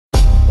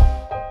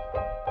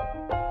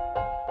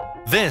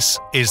This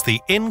is the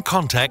In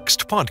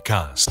Context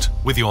podcast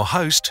with your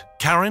host,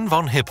 Karin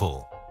von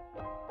Hippel.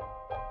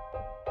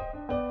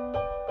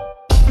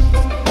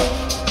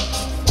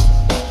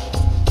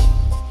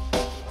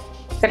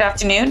 Good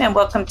afternoon and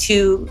welcome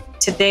to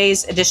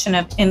today's edition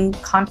of In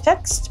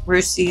Context,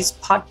 RUSI's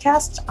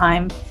podcast.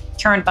 I'm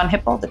Karin von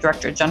Hippel, the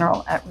Director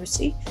General at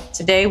RUSI.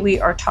 Today we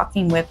are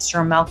talking with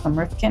Sir Malcolm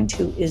Rifkind,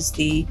 who is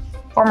the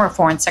former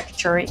Foreign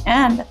Secretary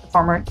and the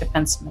former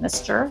Defense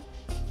Minister.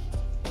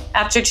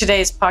 After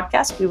today's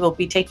podcast, we will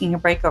be taking a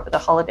break over the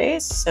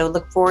holidays, so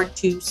look forward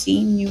to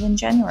seeing you in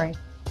January.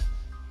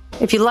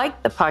 If you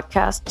like the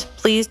podcast,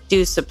 please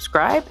do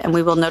subscribe and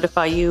we will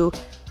notify you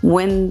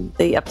when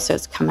the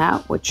episodes come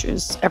out, which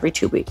is every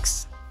 2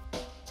 weeks.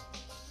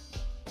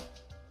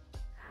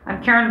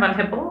 I'm Karin von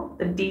Hippel,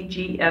 the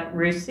DG at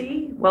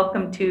RUSI.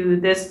 Welcome to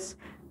this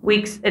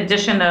week's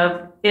edition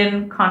of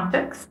In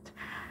Context.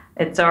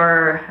 It's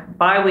our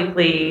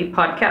bi-weekly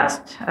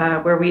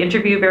podcast where we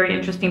interview very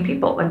interesting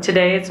people. And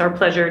today it's our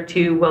pleasure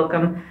to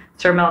welcome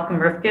Sir Malcolm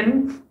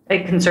Rifkind,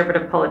 a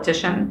conservative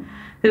politician,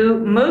 who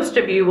most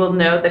of you will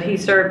know that he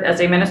served as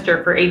a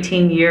minister for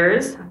 18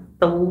 years,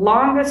 the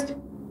longest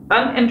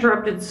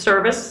uninterrupted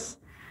service.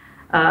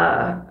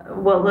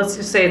 Let's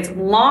just say it's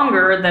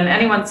longer than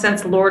anyone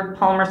since Lord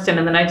Palmerston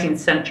in the 19th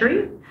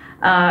century.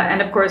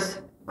 And of course,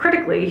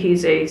 critically,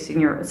 he's a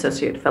senior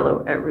associate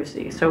fellow at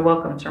RUSI. So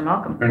welcome, Sir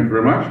Malcolm. Thank you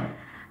very much.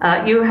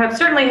 You have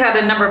certainly had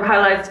a number of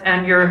highlights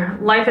and your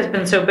life has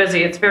been so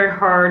busy, it's very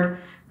hard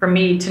for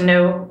me to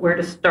know where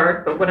to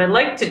start. But what I'd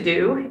like to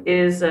do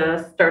is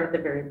start at the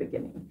very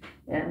beginning.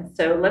 And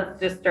so let's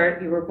just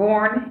start. You were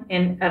born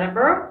in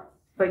Edinburgh,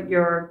 but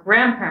your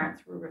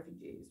grandparents were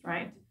refugees,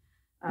 right?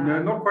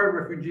 No, not quite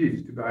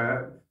refugees.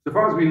 So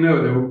far as we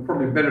know, they were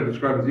probably better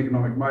described as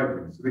economic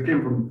migrants. They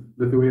came from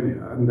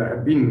Lithuania, and there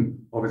had been,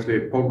 obviously,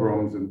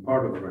 pogroms in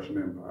part of the Russian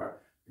Empire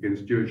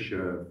against Jewish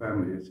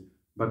families.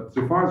 But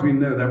so far as we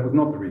know, that was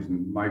not the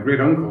reason. My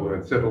great-uncle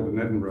had settled in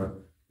Edinburgh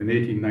in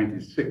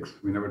 1896.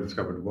 We never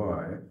discovered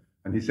why.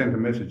 And he sent a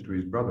message to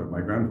his brother,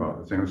 my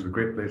grandfather, saying, "It's a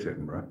great place,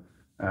 Edinburgh.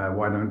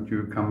 Why don't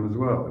you come as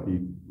well?"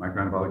 And my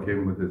grandfather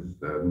came with his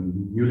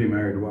newly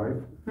married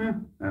wife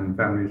and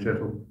family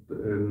settled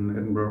in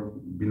Edinburgh,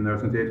 been there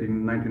since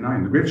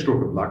 1899. The great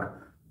stroke of luck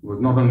was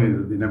not only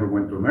that they never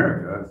went to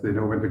America, they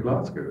never went to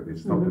Glasgow. They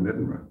stopped in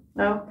Edinburgh.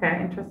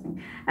 Okay,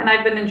 interesting. And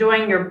I've been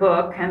enjoying your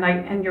book. And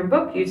in your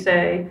book you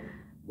say,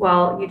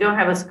 well, you don't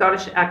have a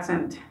Scottish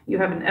accent, you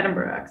have an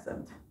Edinburgh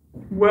accent.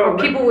 Well,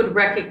 people would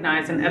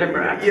recognize an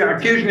Edinburgh accent. Yeah,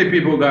 occasionally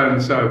people down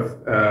south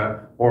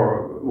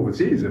or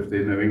overseas, if they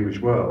know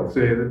English well,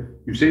 say that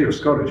you say you're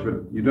Scottish, but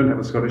you don't have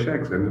a Scottish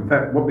accent. In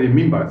fact, what they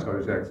mean by a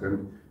Scottish accent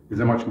is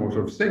a much more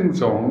sort of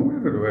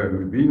sing-song, where have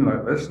we been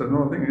like this, and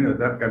all thing,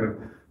 that kind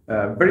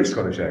of very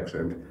Scottish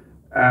accent.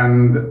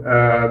 And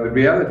the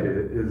reality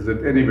is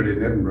that anybody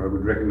in Edinburgh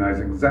would recognize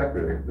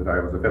exactly that I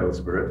was a fellow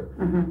spirit.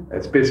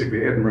 It's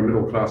basically Edinburgh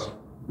middle-class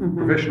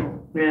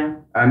professional. Yeah.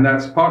 And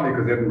that's partly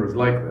because Edinburgh's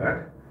like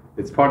that.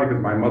 It's partly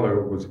because my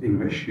mother was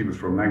English, she was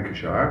from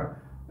Lancashire.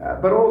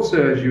 But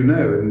also, as you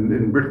know,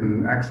 in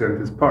Britain,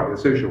 accent is partly a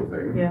social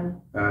thing.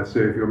 Yeah. So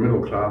if you're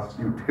middle class,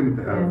 you tend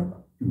to have,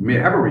 you may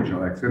have a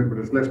regional accent, but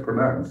it's less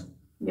pronounced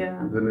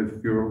than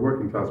if you're a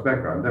working class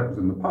background. That was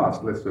in the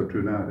past, less so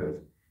true nowadays.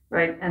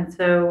 Right,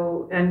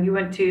 and you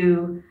went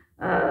to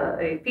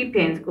a fee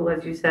paying school,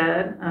 as you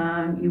said.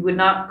 You would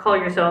not call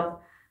yourself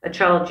a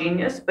child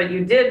genius, but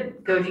you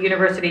did go to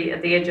university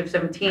at the age of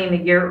 17, a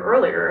year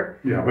earlier.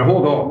 Yeah, but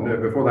hold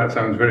on, before that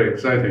sounds very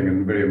exciting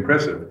and very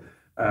impressive.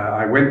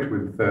 I went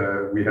with,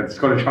 we had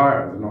Scottish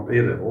Highers, not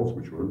A-levels,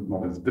 which were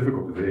not as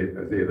difficult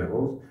as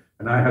A-levels,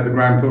 and I had a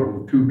grand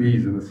total of 2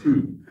 Bs and a C,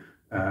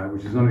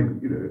 which is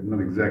not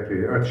exactly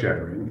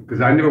earth-shattering, because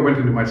I never went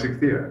into my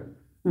 6th year.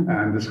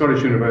 And the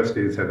Scottish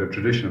universities had a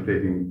tradition of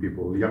taking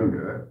people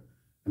younger,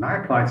 and I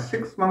applied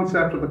 6 months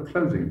after the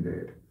closing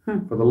date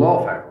for the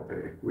law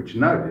faculty, which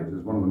nowadays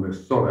is one of the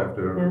most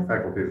sought-after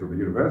faculties of the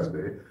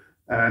university.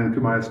 And to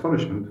my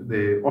astonishment,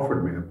 they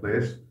offered me a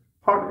place,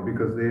 partly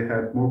because they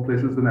had more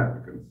places than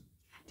applicants.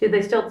 Do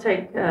they still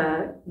take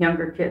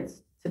younger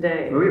kids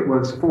today? Oh, yeah, well,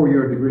 it's a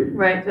 4-year degree.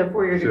 Right, a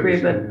 4-year degree,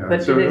 but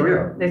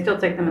they still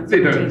take them at 17.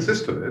 They don't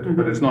insist on it,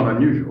 but it's not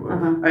unusual.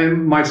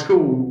 And my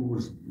school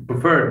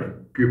preferred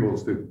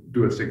pupils to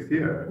do a 6th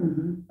year,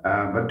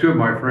 but 2 of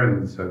my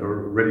friends had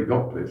already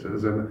got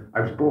places, and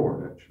I was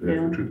bored, actually,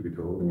 if the truth be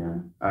told.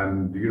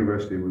 And the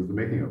university was the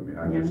making of me.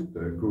 I just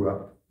grew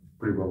up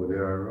pretty well the day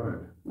I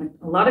arrived. Like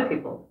a lot of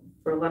people.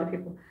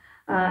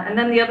 And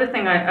then the other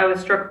thing I was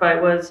struck by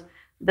was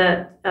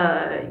that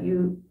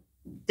you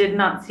did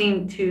not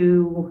seem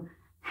to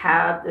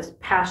have this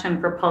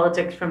passion for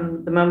politics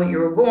from the moment you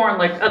were born,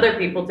 like other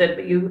people did,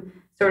 but you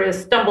sort of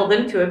stumbled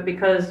into it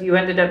because you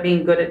ended up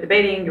being good at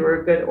debating, you were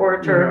a good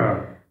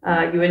orator,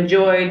 you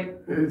enjoyed...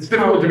 It's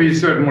difficult to be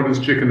certain what is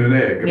chicken and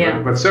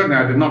egg, but certainly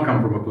I did not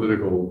come from a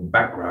political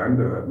background.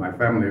 My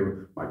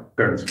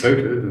parents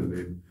voted, and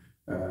they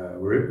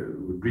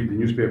would read the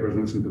newspapers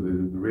and listen to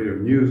the radio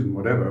news and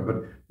whatever,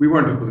 but we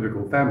weren't a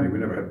political family. We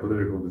never had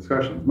political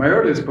discussions. My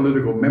earliest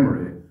political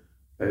memory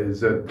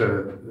is at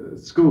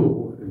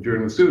school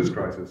during the Suez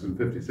Crisis in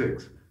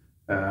 '56,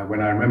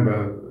 when I remember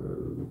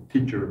a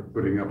teacher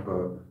putting up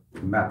a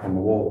map on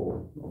the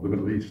wall of the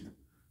Middle East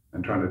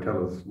and trying to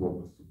tell us what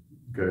was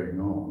going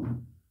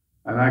on.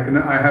 And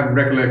I have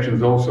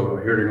recollections also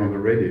hearing on the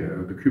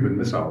radio the Cuban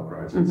Missile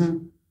Crisis.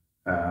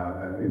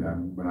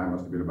 When I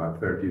must have been about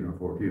 13 or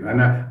 14.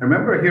 And I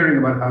remember hearing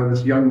about how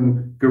this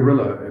young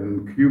guerrilla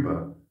in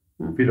Cuba,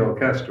 Fidel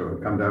Castro,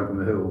 had come down from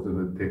the hills and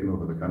had taken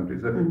over the country.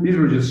 So these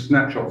were just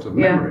snapshots of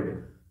memory.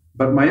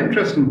 But my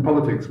interest in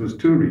politics was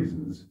two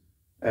reasons.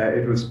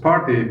 It was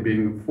partly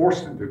being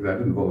forced into, because I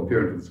didn't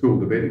volunteer into the school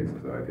debating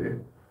society.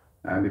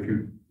 And if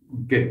you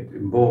get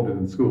involved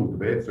in school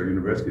debates or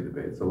university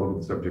debates, a lot of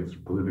the subjects are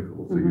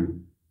political. So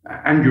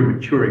you're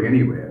maturing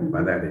anyway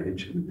by that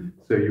age,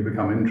 so you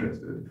become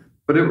interested.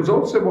 But it was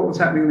also what was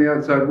happening in the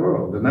outside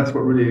world, and that's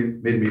what really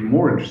made me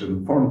more interested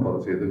in foreign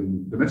policy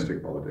than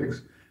domestic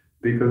politics,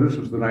 because this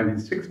was the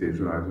 1960s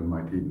when I was in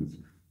my teens.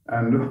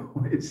 And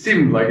it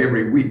seemed like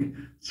every week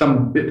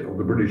some bit of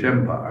the British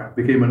Empire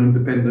became an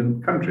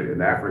independent country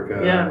in Africa,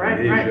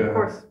 Asia, of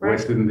course,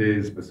 West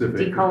Indies,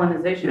 Pacific.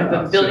 Decolonization of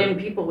a billion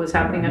people was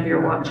happening under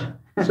your watch.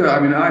 So, I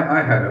mean,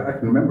 I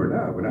can remember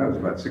now, when I was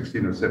about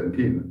 16 or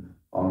 17,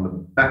 on the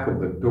back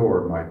of the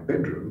door of my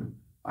bedroom,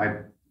 I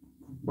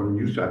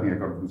think I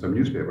got it from some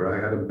newspaper, I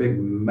had a big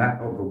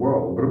map of the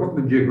world, but it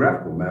wasn't a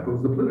geographical map, it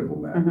was the political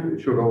map. It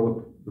showed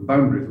all the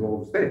boundaries of all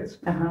the states.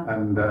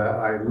 And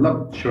I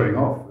loved showing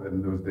off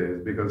in those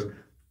days because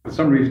for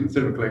some reason,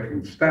 instead of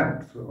collecting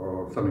stamps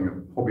or something, a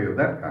hobby of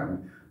that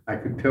kind, I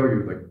could tell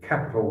you the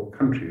capital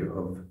country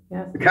of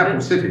the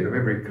capital city of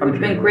every country.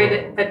 You've been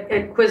great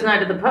at quiz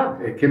night at the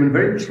pub. It came in a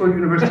very useful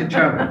university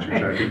challenge,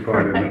 which I took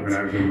part in when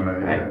I was in my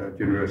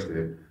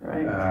university.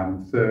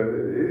 So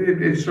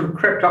it sort of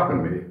crept up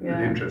in me,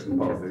 the interest in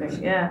politics.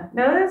 Yeah,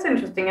 no, that's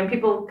interesting. And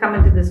people come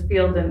into this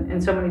field in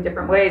so many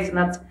different ways, and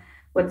that's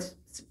what's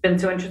been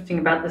so interesting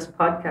about this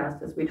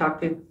podcast, is we talk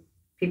to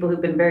people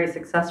who've been very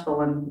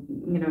successful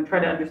and try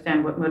to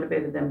understand what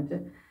motivated them to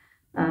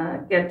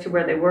get to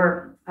where they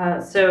were.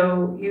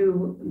 So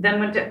you then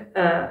went to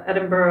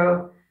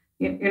Edinburgh,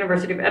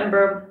 University of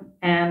Edinburgh,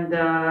 and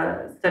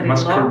studied law. I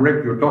must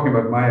correct, you're talking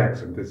about my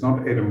accent. It's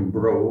not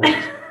Edinburgh,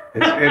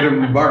 it's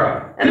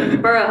Edinburgh.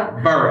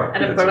 Edinburgh.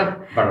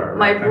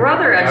 My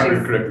brother actually,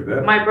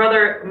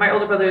 my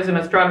older brother is an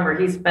astronomer.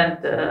 He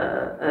spent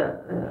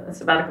a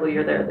sabbatical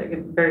year there. They're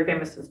a very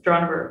famous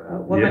astronomer,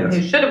 a woman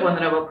who should have won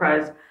the Nobel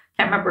Prize.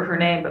 Can't remember her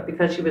name, but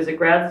because she was a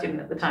grad student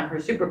at the time, her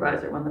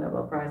supervisor won the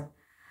Nobel Prize.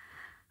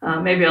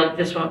 Maybe I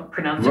just won't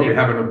pronounce it. Well, we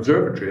have an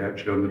observatory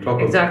actually on the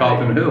top of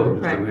Carlton Hill,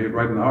 just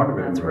right in the heart of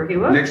it. That's where he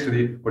was. Next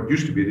to what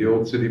used to be the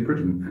old city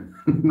prison.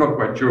 Not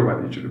quite sure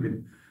why they should have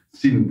been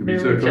seen to be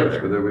so close,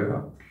 but there we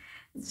are.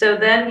 So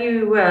then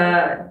you,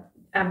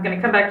 I'm going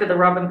to come back to the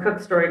Robin Cook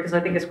story because I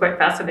think it's quite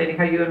fascinating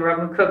how you and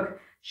Robin Cook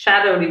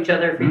shadowed each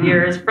other for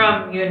years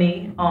from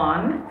uni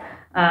on.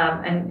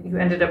 And you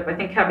ended up, I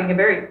think, having a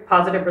very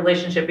positive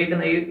relationship, even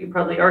though you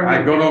probably argued.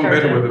 I got on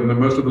better with him than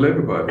most of the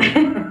Labour Party.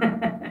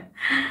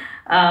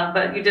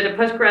 But you did a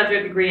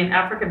postgraduate degree in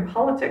African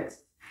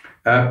politics.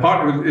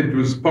 It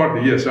was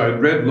partly, yes. I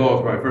had read law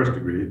as my first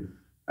degree,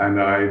 and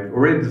I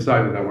already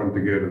decided I wanted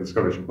to go to the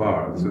Scottish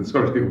bar. So the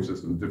Scottish legal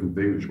system is different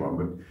than the English one,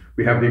 but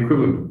we have the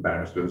equivalent of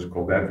barristers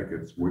called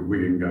advocates,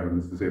 wig and gown,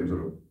 it's the same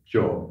sort of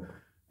job.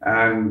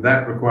 And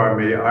that required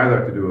me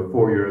either to do a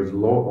 4 years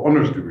law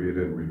honours degree at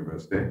Edinburgh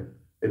University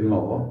in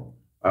law,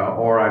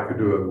 or I could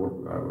do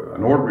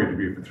an ordinary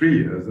degree for 3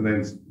 years and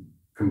then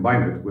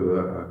combine it with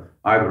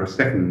either a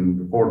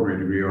second ordinary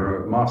degree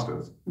or a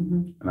master's.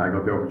 And I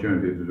got the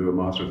opportunity to do a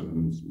master's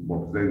in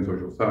what was then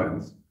social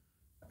science.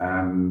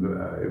 And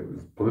it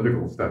was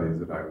political studies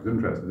that I was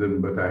interested in,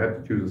 but I had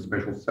to choose a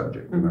special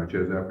subject, and I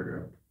chose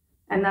Africa.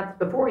 And that's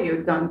before you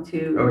had gone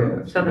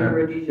to Southern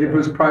Rhodesia. It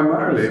was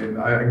primarily,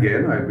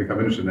 I'd become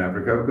interested in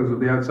Africa because of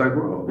the outside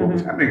world, what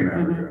was happening in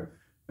Africa.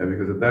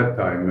 Because at that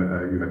time,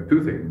 you had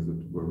two things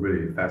that were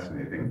really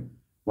fascinating.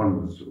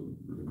 One was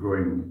the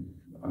growing,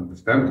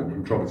 understandable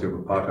controversy of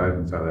apartheid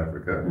in South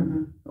Africa,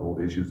 all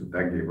the issues that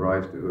gave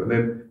rise to. And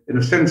then, in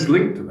a sense,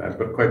 linked to that,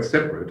 but quite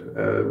separate,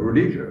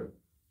 Rhodesia.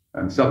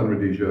 And Southern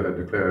Rhodesia had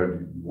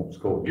declared what was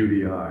called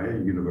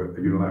UDI,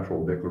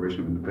 Unilateral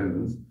Declaration of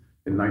Independence,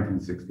 in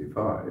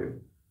 1965.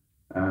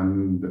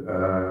 And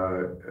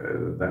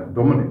that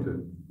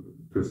dominated,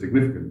 to a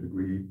significant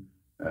degree,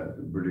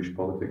 British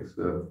politics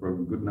for a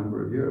good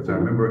number of years. I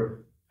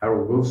remember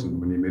Harold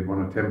Wilson, when he made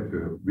one attempt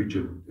to reach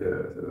a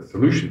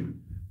solution,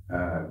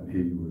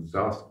 he was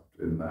asked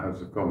in the House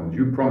of Commons,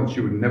 you promised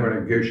you would never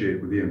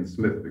negotiate with Ian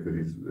Smith because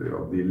he's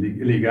of the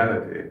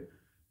illegality.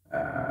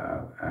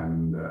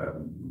 And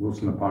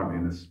Wilson, apparently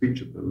in a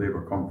speech at the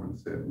Labour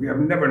conference, said, we have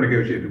never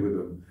negotiated with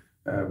them.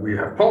 We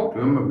have talked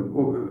to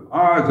them,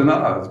 ours and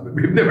ours, but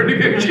we've never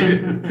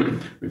negotiated,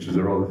 which is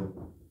a rather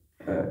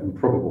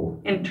improbable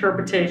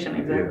interpretation,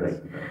 exactly.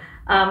 Yes.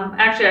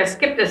 Actually, I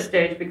skipped this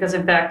stage because,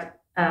 in fact,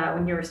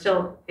 when you were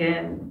still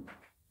in,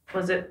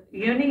 was it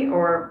uni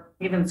or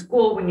even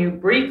school, when you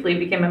briefly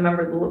became a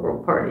member of the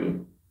Liberal Party?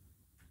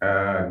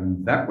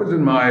 That was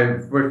in my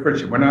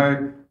first year. When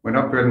I went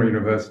up to Edinburgh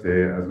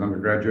University as an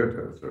undergraduate,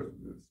 as a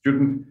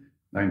student,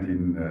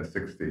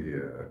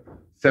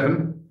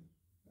 1967,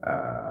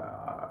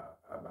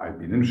 I'd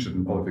been interested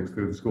in politics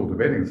through the School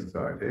Debating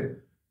Society.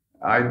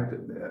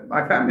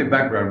 My family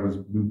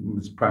background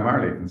was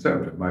primarily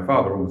conservative. My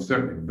father almost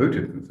certainly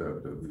voted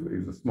conservative. He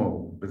was a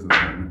small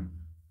businessman.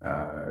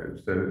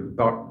 So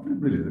about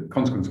really the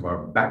consequence of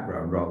our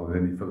background rather than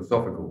any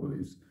philosophical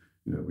beliefs.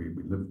 We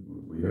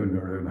owned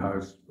our own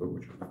house,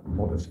 which was a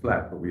modest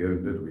flat, but we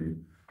owned it.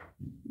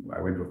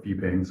 I went to a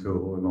fee-paying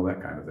school and all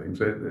that kind of thing.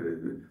 So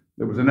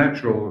there was a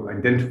natural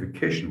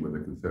identification with the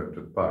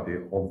Conservative Party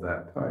of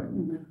that time.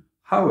 Mm-hmm.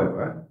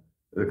 However,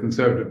 the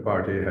Conservative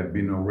Party had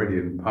been already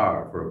in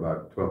power for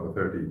about 12 or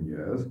 13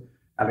 years.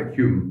 Alec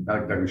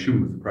Douglas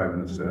Hume was the Prime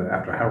Minister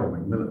after Harold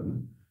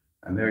Macmillan.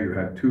 And there you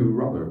had two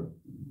rather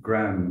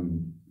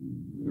grand,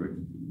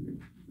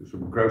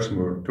 sort of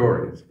grouse-moor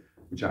Tories,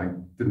 which I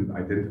didn't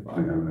identify.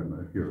 I'm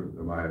a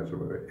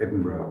sort of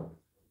Edinburgh,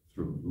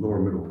 sort of lower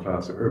middle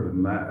class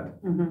urban lad.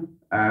 Mm-hmm.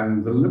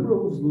 And the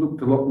Liberals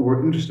looked a lot more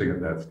interesting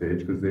at that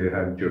stage because they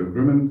had Joe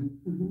Grimmond,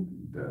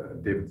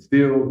 David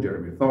Steele,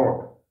 Jeremy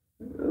Thorpe,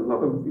 a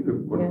lot of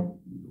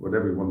what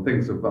everyone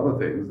thinks of other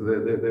things.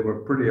 They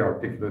were pretty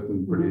articulate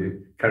and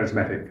pretty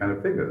charismatic kind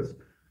of figures.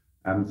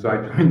 And so I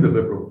joined the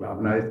Liberal Club,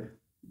 and I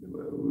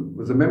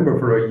was a member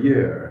for a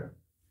year.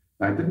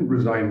 I didn't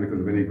resign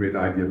because of any great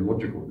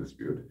ideological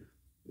dispute.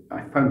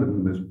 I found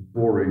them the most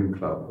boring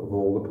club of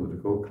all the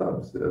political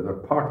clubs. Their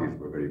parties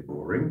were very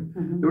boring.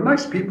 Mm-hmm. They were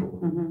nice people,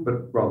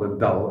 but rather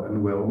dull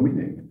and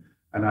well-meaning.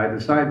 And I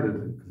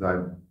decided, because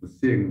I was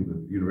seeing the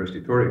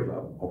University Tory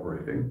Club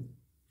operating,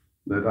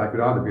 that I could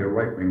either be a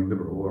right-wing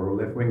Liberal or a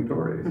left-wing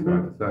Tory. So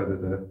I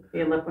decided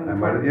be a left-wing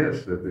Tory.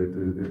 Yes,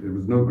 it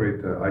was no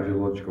great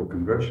ideological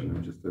conversion. It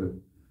was just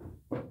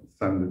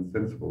sounded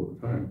sensible at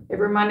the time. It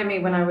reminded me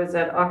when I was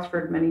at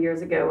Oxford many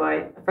years ago,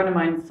 a friend of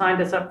mine signed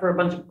us up for a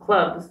bunch of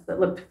clubs that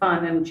looked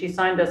fun, and she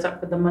signed us up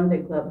for the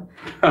Monday Club.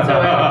 So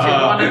I went to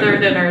one of their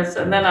dinners,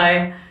 and then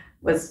I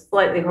was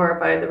slightly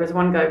horrified. There was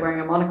one guy wearing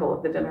a monocle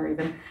at the dinner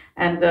even,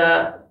 and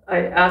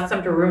I asked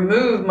him to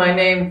remove my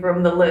name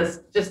from the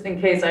list just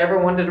in case I ever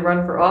wanted to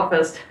run for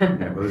office.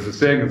 Yeah, well, there's a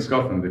saying in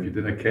Scotland, if you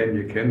didn't ken,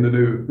 you ken the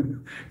know.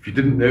 If you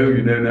didn't know,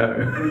 you know now.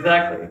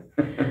 Exactly.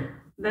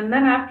 Then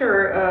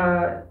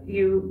after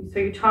you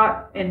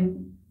taught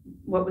in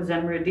what was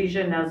then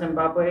Rhodesia, now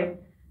Zimbabwe.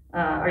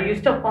 Are you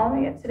still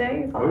following it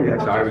today? Oh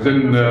yes, I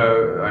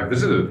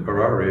visited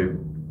Harare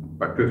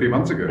about 2 or 3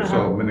 months ago.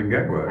 Saw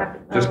Mnangagwa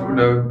just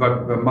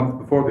about a month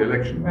before the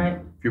election. Right.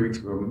 A few weeks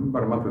ago,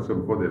 about a month or so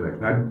before the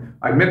election.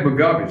 I'd met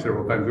Mugabe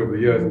several times over the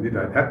years. Indeed,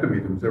 I'd had to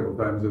meet him several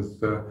times as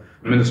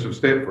Minister of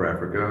State for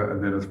Africa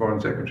and then as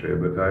Foreign Secretary.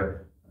 But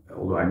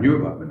although I knew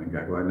about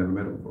Mnangagwa, I never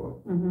met him before.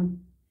 Mm-hmm.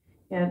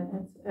 Yeah,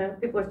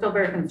 people are still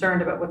very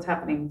concerned about what's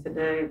happening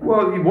today.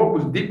 Well, what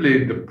was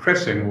deeply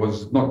depressing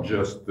was not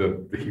just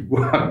that he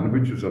won,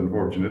 which was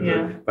unfortunate,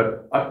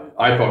 but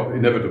I thought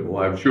inevitable.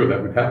 I'm sure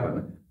that would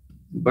happen.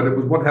 But it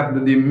was what happened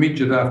in the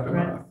immediate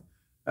aftermath,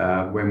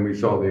 when we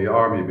saw the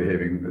army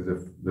behaving as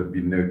if there'd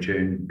been no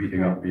change,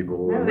 beating up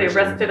people. No, they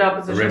arrested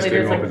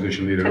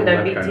opposition leaders, all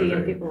that kind of thing.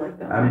 And people like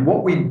that. And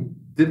what we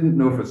didn't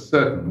know for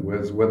certain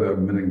was whether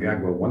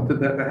Mnangagwa wanted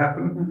that to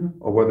happen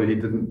or whether he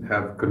didn't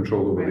have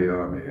control over the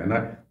army. And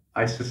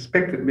I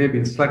suspect it may have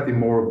been slightly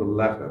more of the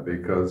latter,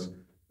 because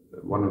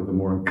one of the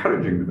more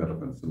encouraging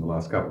developments in the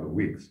last couple of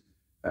weeks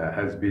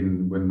has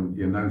been when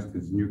he announced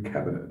his new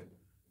cabinet.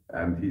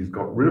 And he's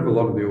got rid of a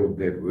lot of the old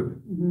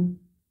deadwood.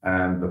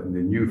 And the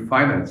new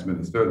finance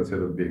minister, instead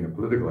of being a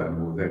political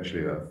animal, is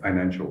actually a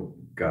financial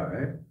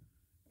guy.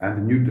 And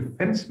the new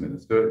defense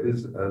minister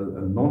is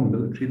a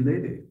non-military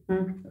lady.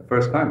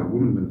 First time, a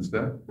woman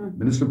minister,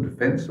 Minister of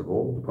Defense of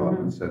all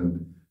departments,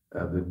 and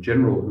the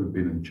general who'd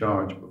been in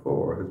charge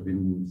before has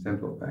been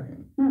sent off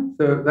packing.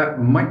 So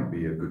that might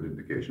be a good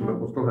indication, but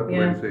we'll still have to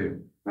wait and see.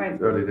 Right.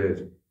 It's early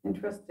days.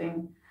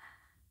 Interesting.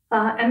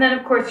 And then,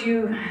 of course,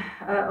 you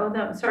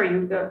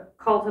got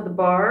called to the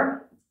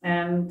bar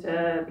and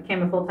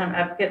became a full-time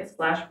advocate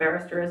 /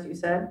 barrister, as you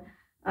said.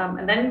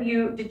 And then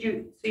you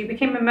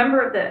became a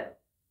member of the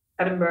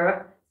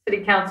Edinburgh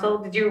City Council.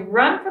 Did you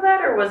run for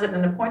that, or was it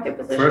an appointed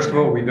position? First of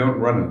all, we don't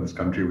run in this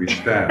country, we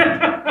stand.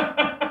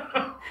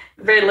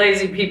 Very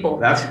lazy people.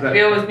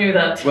 We always knew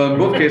that. Well, in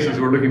both cases,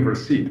 we're looking for a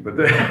seat, but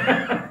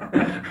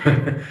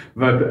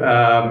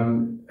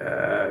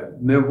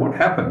no, what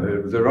happened?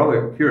 It was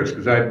rather curious,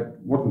 because I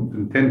wasn't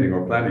intending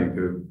or planning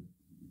to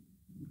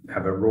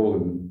have a role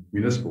in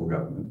municipal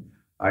government.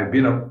 I'd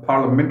been a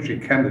parliamentary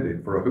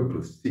candidate for a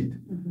hopeless seat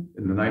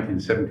in the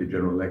 1970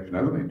 general election.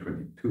 I was only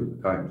 22 at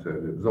the time, so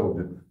it was all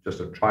just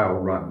a trial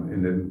run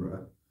in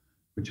Edinburgh,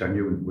 which I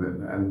knew would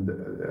win. And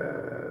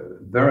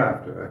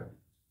thereafter,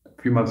 a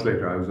few months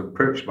later, I was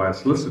approached by a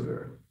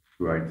solicitor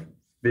who I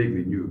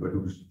vaguely knew, but who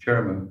was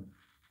chairman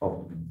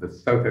of the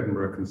South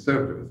Edinburgh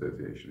Conservative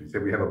Association. He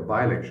said, we have a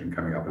by-election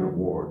coming up in a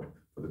ward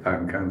for the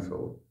town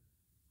council.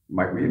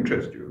 Might we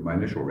interest you? And my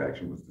initial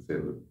reaction was to say,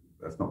 look,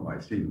 that's not my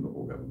scene, the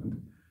whole government.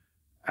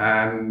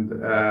 And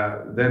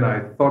then I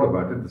thought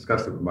about it,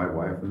 discussed it with my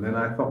wife, and then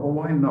I thought, well,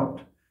 why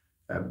not?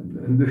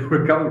 And there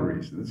were a couple of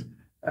reasons.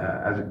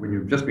 When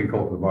you've just been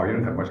called to the bar, you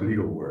don't have much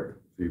legal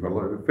work, so you've got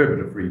a fair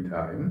bit of free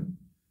time.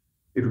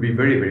 It would be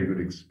very, very good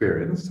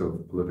experience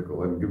of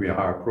political and give me a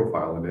higher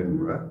profile in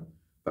Edinburgh.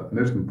 But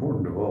most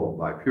important of all,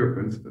 by pure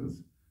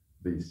coincidence,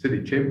 the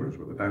city chambers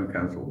where the town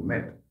council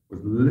met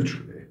was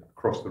literally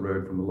across the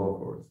road from the law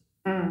courts.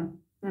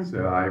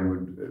 So I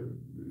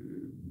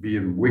would be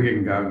in wig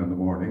and gown in the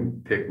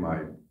morning, take my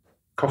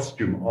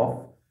costume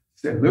off.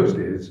 In those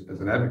days, as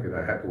an advocate,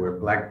 I had to wear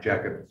black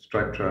jacket,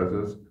 striped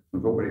trousers,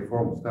 and all very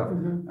formal stuff,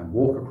 and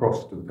walk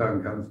across to the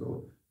town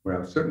council, where I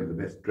was certainly the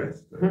best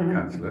dressed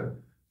councillor.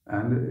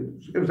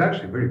 And it was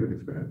actually a very good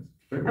experience.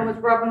 And was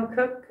Robin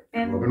Cook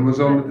in? Robin was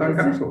on the town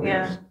council,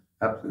 yes.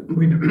 Absolutely.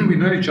 We'd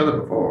known each other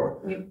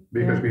before,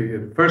 because we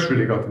had first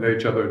really got to know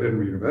each other at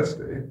Edinburgh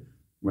University.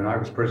 When I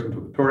was president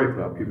of the Tory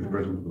club, he was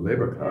president of the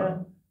Labour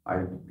club.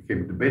 I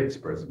became debates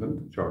president,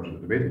 in charge of the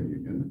debating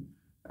union,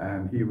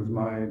 and he was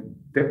my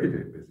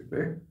deputy,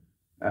 basically.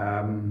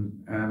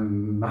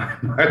 And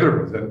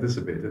neither of us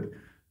anticipated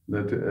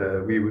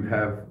that we would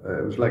have,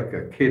 it was like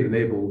a Kate and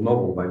Abel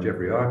novel by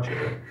Jeffrey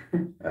Archer,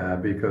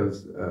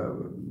 because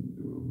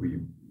we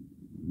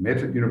met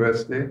at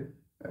university,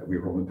 we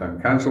were on the town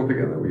council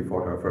together, we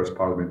fought our first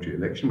parliamentary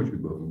election, which we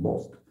both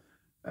lost.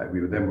 We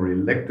then were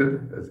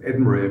elected as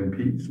Edinburgh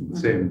MPs on the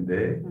same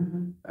day.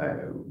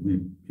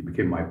 He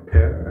became my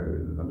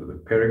pair under the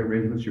pairing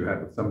arrangements you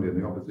had with somebody in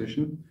the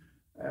opposition,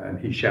 and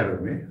he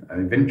shadowed me,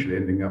 and eventually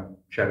ending up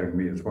shadowing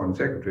me as Foreign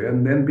Secretary,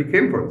 and then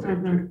became Foreign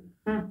Secretary.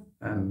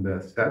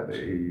 And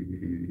sadly,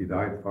 he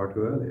died far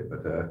too early,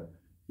 but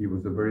he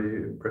was a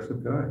very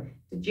impressive guy.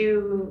 Did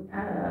you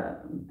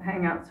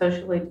hang out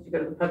socially? Did you go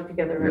to the pub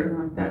together or anything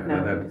like that?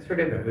 No, that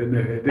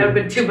would have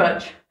been too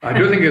much. I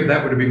don't think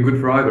that would have been good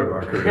for either of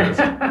our careers.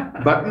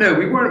 But no,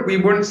 we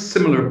weren't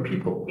similar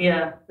people.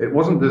 Yeah. It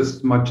wasn't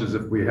as much as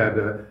if we had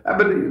but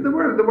there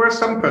were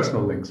some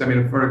personal links. I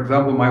mean, for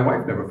example, my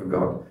wife never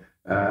forgot.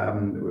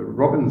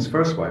 Robin's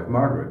first wife,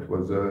 Margaret,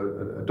 was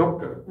a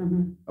doctor,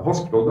 a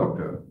hospital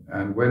doctor.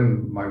 And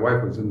when my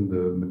wife was in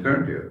the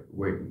maternity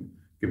wing,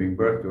 giving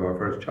birth to our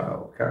first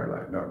child,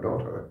 Caroline, our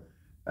daughter,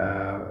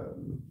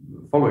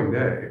 the following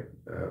day,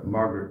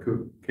 Margaret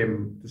Cook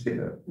came to see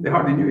her. They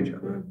hardly knew each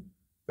other,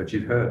 but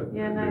she'd heard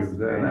nice, he was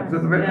there. And that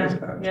was a very nice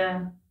touch.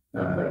 Yeah.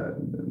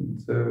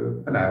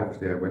 And I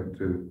went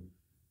to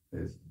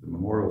the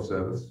memorial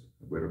service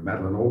where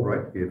Madeleine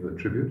Albright gave the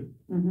tribute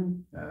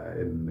in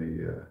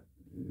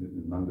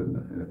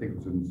London, and I think it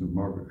was in St.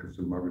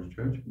 Margaret's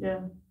Church. Yeah.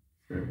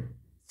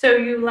 So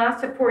you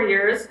lasted 4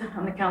 years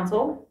on the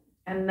council,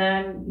 and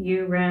then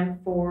you ran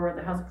for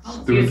the House of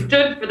Commons. You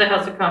stood for the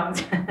House of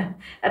Commons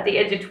at the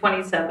age of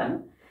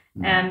 27,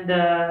 and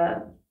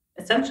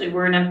essentially you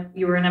were an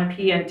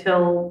MP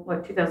until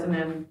what,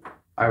 2000?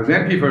 I was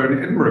MP for an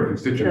Edinburgh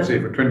constituency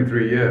for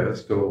 23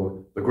 years,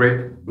 till the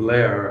great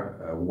Blair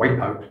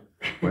wipeout,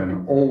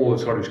 when all the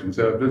Scottish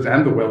Conservatives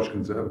and the Welsh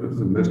Conservatives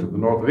and most of the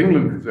North of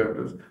England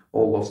Conservatives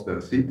all lost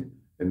their seat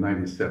in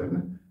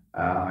 97.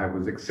 I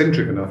was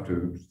eccentric enough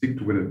to seek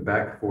to win it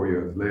back 4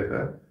 years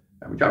later,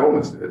 which I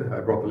almost did. I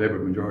brought the Labour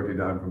majority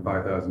down from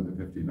 5,000 to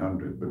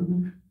 1,500, but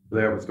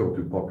Blair was still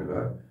too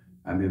popular.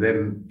 And they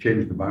then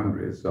changed the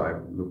boundaries, so I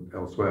looked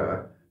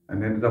elsewhere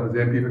and ended up as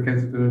MP for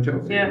Kensington and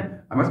Chelsea. Yeah.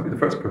 I must be the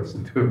first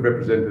person to have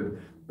represented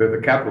both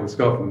the capital of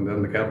Scotland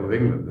and the capital of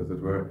England, as it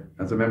were,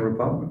 as a member of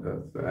Parliament.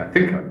 I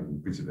think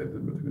I'm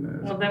precedented, but who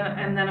knows? Well,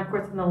 then, of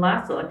course, in the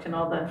last election,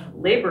 all the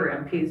Labour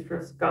MPs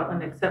for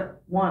Scotland,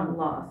 except one,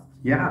 lost.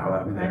 Yeah, well,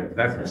 I mean,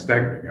 that was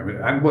staggering. I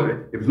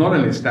mean, it was not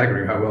only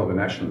staggering how well the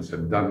Nationalists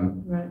had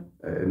done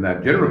in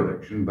that general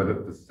election, but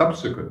at the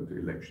subsequent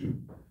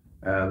election,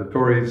 the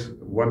Tories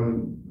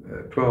won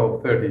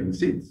 12, 13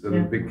 seats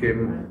and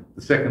became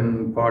the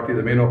second party,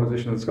 the main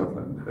opposition in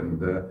Scotland.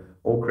 And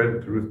all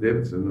credit to Ruth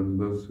Davidson and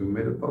those who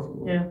made it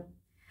possible. Yeah.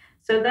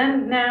 So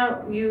then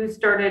now you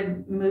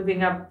started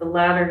moving up the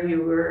ladder.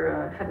 You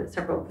were had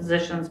several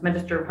positions: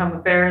 Minister of Home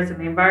Affairs and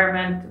the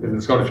Environment, in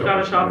the Scottish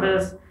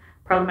Office,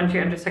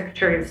 Parliamentary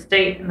Under-Secretary of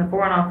State in the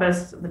Foreign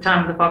Office at the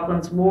time of the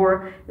Falklands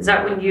War. Is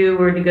that when you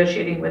were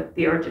negotiating with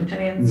the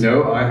Argentinians?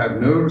 No, I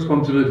had no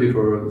responsibility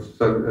for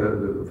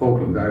the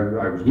Falklands.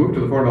 I was moved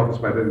to the Foreign Office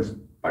by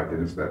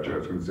Dennis Thatcher, I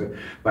was going to say,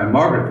 by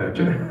Margaret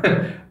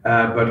Thatcher.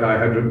 But I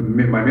had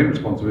my main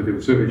responsibility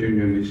was Soviet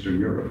Union and Eastern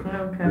Europe.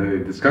 Okay.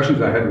 The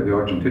discussions I had with the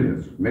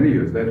Argentinians many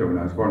years later when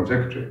I was Foreign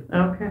Secretary.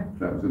 Okay.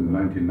 That was in the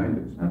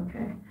 1990s.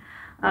 Okay.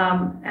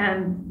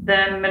 And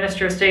then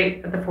Minister of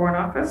State at the Foreign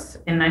Office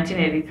in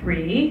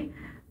 1983,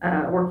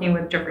 working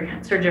with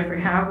Sir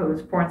Geoffrey Howe, who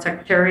was Foreign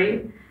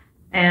Secretary,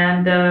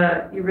 and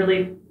you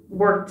really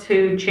worked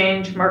to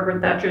change Margaret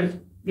Thatcher's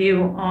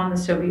view on the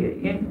Soviet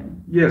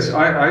Union. Yes,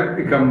 I'd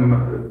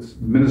become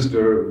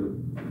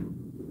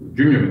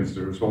junior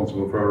minister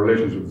responsible for our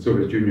relations with the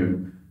Soviet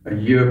Union a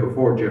year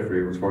before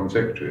Geoffrey was Foreign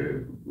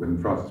Secretary, when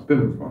Francis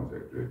Pym was Foreign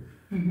Secretary.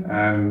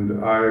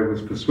 And I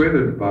was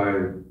persuaded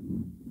by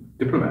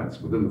diplomats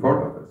within the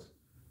Foreign Office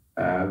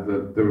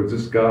that there was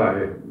this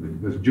guy,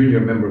 this junior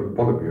member of the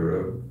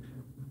Politburo,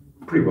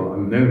 pretty well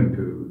unknown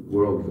to the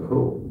world as a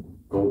whole,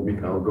 called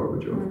Mikhail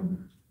Gorbachev.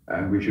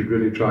 And we should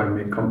really try and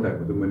make contact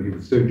with him when he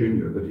was so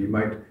junior that he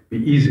might be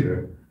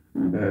easier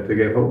to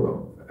get hold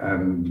of.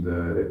 And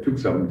it took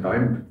some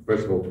time,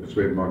 first of all, to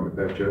persuade Margaret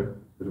Thatcher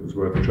that it was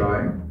worth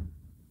trying.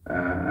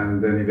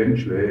 And then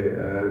eventually,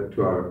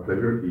 to our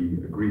pleasure, he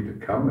agreed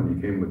to come, and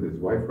he came with his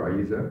wife,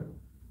 Raisa.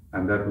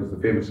 And that was the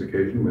famous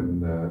occasion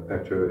when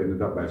Thatcher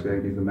ended up by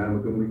saying he's a man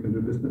with whom we can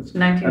do business.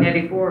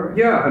 1984.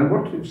 And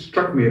what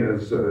struck me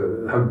as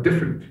how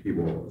different he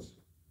was.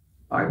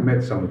 I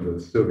met some of the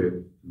Soviet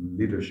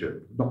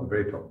leadership, not the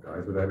very top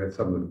guys, but I met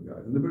some of the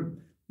guys, and they were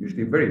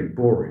usually very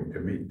boring to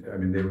meet. I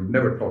mean, they would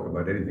never talk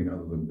about anything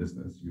other than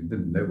business. You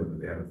didn't know whether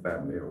they had a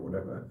family or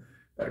whatever.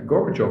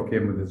 Gorbachev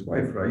came with his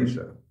wife,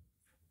 Raisa,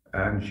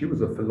 and she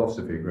was a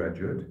philosophy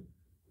graduate,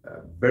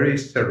 very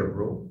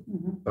cerebral,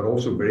 but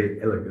also very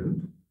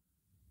elegant,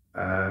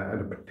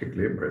 and a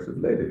particularly impressive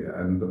lady.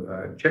 And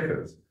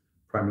Czechos,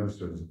 Prime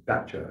Minister's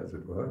Thatcher, as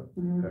it were,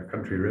 her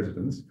country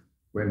residence,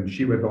 when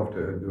she went off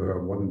to do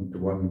her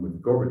one-to-one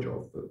with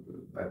Gorbachev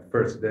that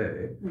first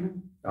day,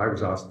 I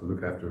was asked to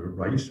look after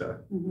Raisa.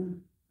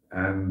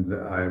 And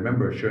I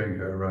remember showing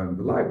her around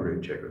the library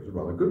in Czech. It was a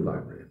rather good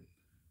library.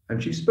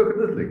 And she spoke a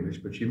little English,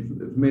 but it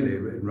was mainly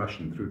in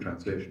Russian through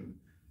translation.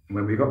 And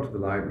when we got to the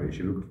library,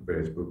 she looked at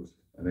various books.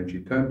 And then she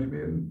turned to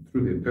me, and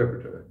through the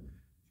interpreter,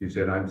 she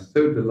said, "I'm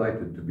so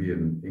delighted to be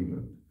in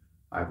England.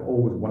 I've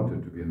always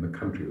wanted to be in the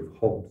country of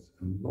Hobbes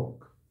and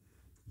Locke,"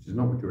 which is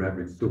not what your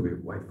average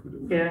Soviet wife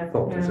would have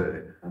thought to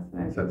say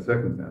in such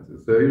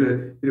circumstances. So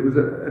it was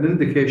an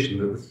indication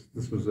that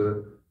this was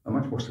a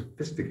much more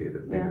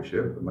sophisticated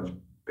leadership, a much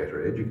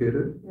better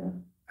educated,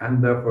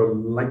 and therefore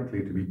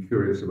likely to be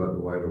curious about the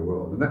wider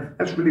world. And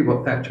that's really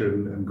what Thatcher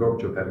and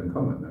Gorbachev had in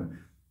common.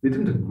 They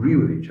didn't agree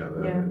with each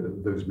other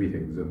at those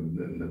meetings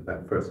and at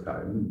that first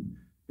time.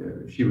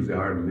 She was the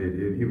Iron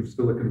Lady and he was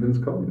still a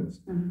convinced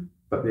communist.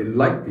 But they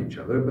liked each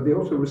other, but they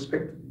also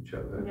respected each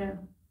other.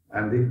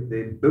 And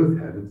they both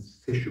had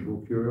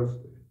insatiable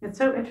curiosity. It's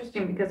so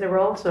interesting because they were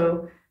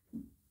also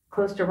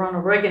close to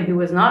Ronald Reagan, who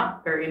was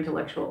not very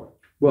intellectual.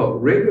 Well,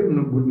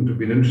 Reagan wouldn't have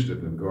been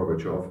interested in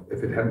Gorbachev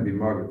if it hadn't been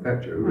Margaret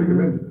Thatcher who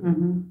recommended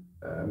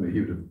it. He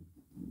would have,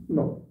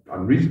 not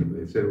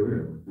unreasonably, said,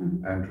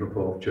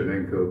 Andropov,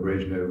 Chernenko,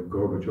 Brezhnev,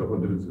 Gorbachev,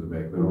 what difference does it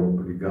make? They're all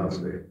pretty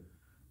ghastly.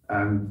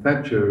 And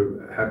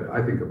Thatcher had,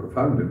 I think, a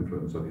profound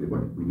influence on him.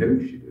 Well, we know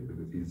she did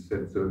because he's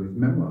said so in his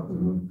memoirs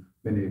and on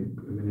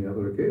many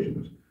other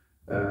occasions.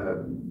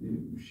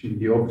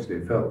 He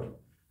obviously felt,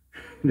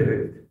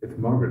 if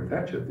Margaret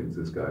Thatcher thinks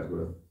this guy's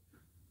worth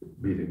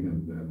meeting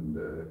and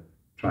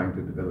trying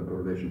to develop a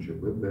relationship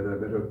with, then I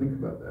better think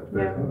about that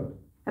very hard.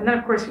 And then,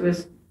 of course, he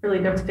was really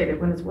devastated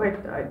when his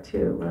wife died,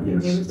 too.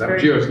 Yes, that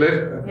was years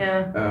later.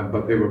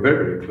 But they were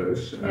very, very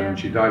close. And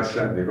she died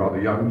sadly rather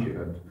young. She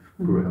had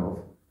poor health.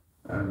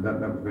 And that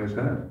was very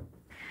sad.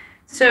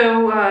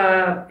 So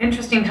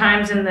interesting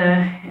times in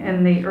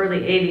the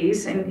early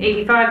 80s. In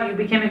 85, you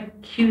became a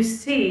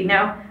QC.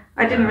 Now,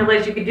 I didn't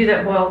realize you could do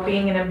that while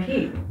being an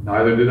MP.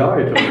 Neither did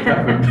I until it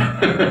happened.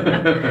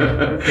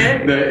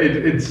 No,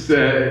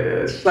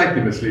 it's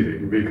slightly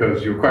misleading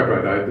because you're quite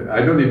right.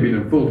 I'd only been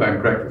in full-time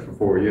practice for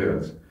 4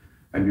 years,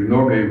 and you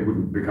normally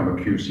wouldn't become a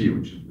QC,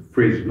 which is the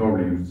phrase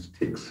normally used to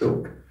take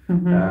silk,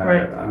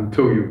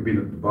 until you've been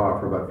at the bar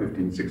for about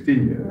 15,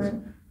 16 years.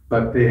 Right.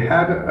 But they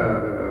had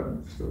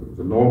so it was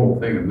a normal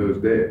thing in those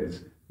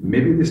days,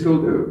 maybe they still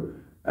do,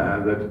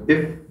 that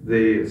if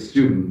they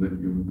assume that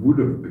you would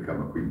have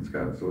become a Queen's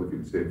Counsel if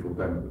you'd stayed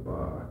full-time at the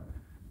bar,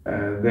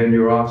 then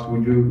you're asked,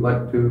 would you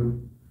like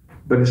to,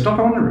 but it's not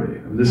honorary,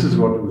 and this is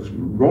what was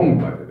wrong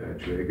about it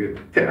actually.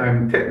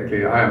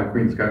 I am a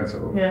Queen's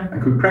Counsel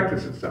and could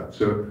practice as such,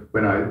 so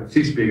when I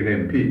ceased being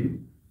an MP,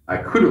 I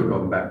could have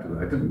gone back to the,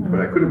 I didn't,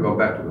 but I could have gone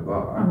back to the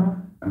bar,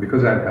 and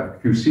because I'd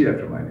have QC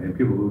after my name,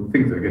 people would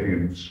think they're getting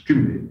an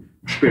extremely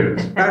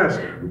experienced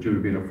barrister, which would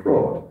have been a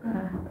fraud.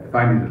 If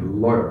I needed a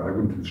lawyer, I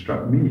wouldn't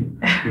instruct me,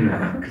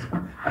 because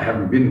I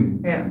haven't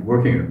been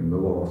working in the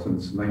law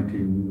since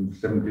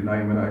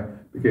 1979 when I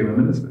became a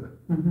minister.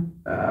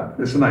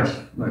 It's a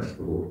nice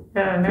little.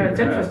 It's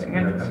interesting.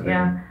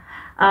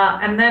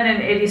 And then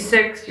in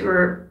 '86, you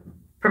were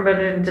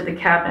promoted into the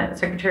cabinet,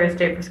 Secretary of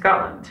State for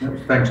Scotland. That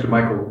was thanks to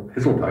Michael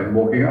Heseltine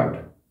walking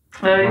out.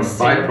 A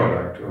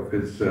byproduct of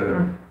his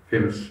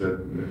famous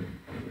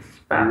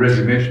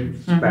resignation,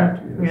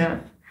 spat.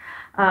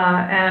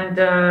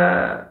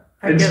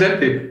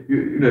 Incidentally,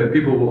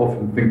 people will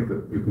often think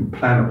that you can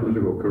plan a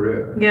political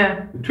career.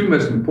 The two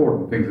most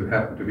important things that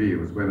happened to me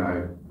was when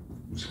I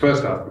was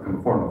first asked to become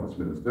a Foreign Office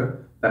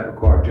Minister. That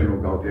required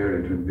General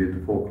Galtieri to invade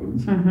the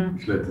Falklands,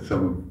 which led to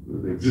some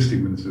of the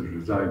existing ministers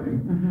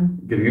resigning.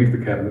 Getting into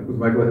the cabinet was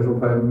Michael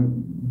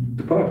Heseltine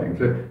departing.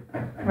 So I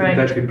didn't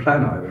actually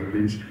plan either of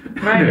these.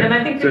 And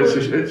I think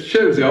it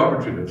shows the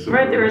arbitrariness.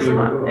 There is a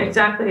lot,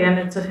 exactly, and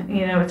it's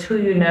it's who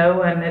you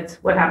know, and it's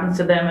what happens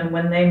to them and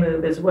when they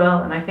move as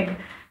well. And I think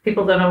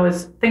people don't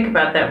always think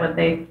about that when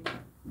they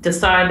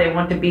decide they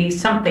want to be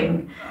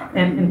something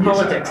in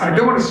politics. I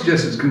don't want to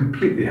suggest it's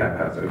completely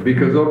haphazard,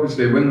 because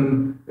obviously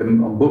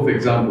on both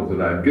examples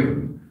that I've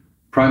given,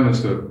 Prime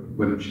Minister,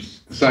 when she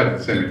decided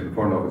to send me to the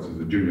Foreign Office as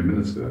a junior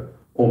minister,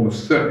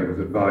 almost certainly was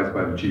advised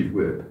by the Chief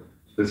Whip.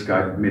 This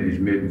guy made his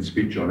maiden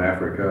speech on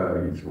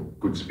Africa. He's a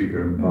good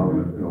speaker in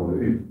Parliament.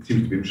 He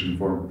seems to be interested in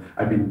foreign.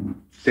 I've been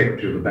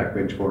secretary of the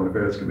Backbench Foreign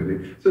Affairs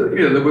Committee. So,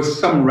 there was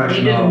some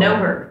rationale. You didn't know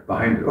her?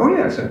 Behind it. Oh,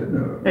 yes, I did know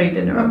her. No, you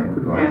didn't know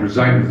her. I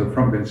resigned as a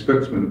frontbench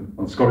spokesman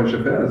on Scottish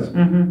affairs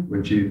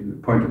when she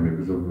appointed me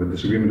because of a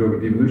disagreement over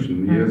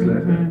devolution years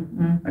later.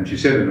 And she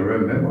said in her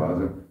own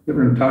memoirs, I'm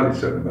never entirely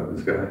certain about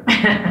this guy.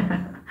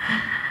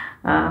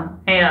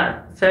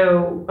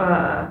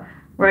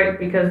 Right,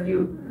 because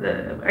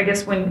I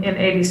guess when in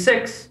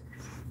 '86,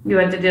 you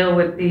had to deal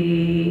with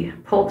the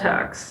poll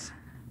tax.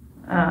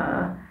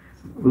 A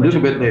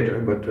little bit later,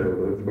 but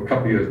a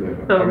couple of years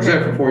later. Okay. I was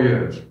there for 4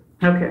 years.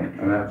 Okay.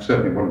 And that's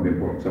certainly one of the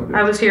important subjects.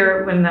 I was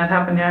here when that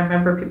happened. I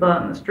remember people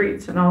out in the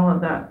streets and all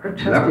of that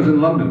protesting. That was in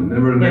London,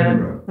 never in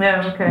Edinburgh.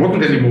 Yeah, okay. It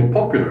wasn't any more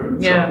popular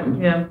in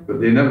Scotland. Yeah. But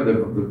they never,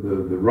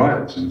 the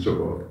riots and so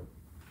forth,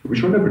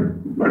 which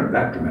weren't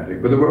that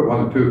dramatic, but there were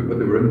one or two, but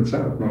they were in the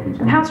south, not in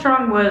Scotland. And how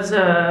strong was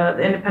the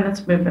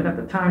independence movement at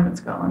the time in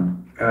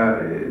Scotland?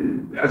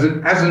 As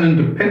an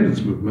independence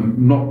movement,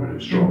 not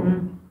very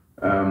strong.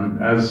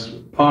 As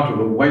part of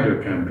a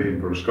wider campaign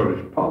for a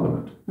Scottish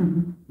Parliament,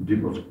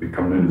 what's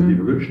become known as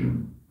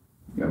devolution.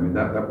 I mean,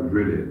 that was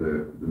really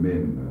the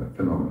main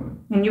phenomenon.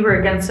 And you were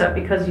against that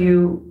because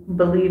you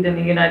believed in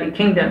the United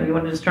Kingdom. You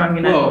wanted a strong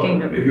United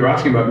Kingdom. If you're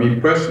asking about me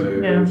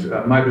personally,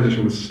 my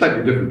position was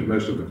slightly different to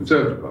most of the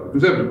Conservative Party. The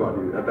Conservative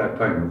Party at that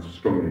time was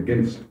strongly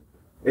against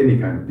any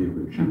kind of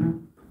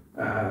devolution.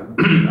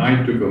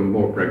 I took a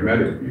more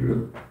pragmatic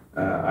view.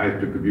 I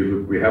took the view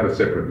that we have a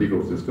separate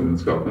legal system in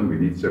Scotland. We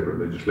need separate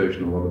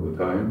legislation a lot of the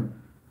time.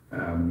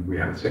 We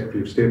have a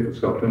Secretary of State for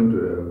Scotland,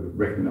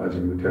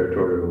 recognising the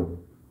territorial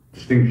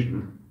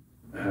distinction.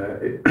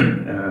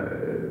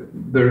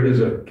 There is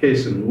a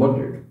case in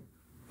logic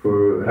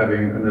for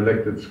having an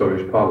elected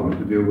Scottish Parliament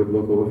to deal with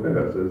local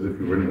affairs, as if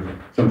you were in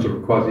some sort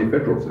of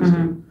quasi-federal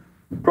system.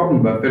 The problem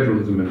about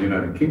federalism in the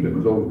United Kingdom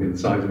has always been the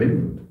size of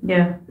England.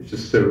 Yeah. It's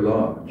just so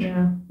large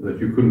that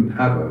you couldn't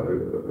have a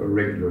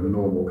regular,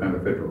 normal kind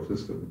of federal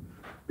system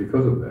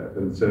because of that.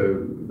 And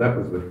so that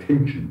was the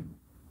tension,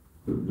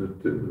 the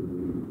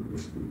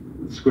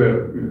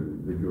square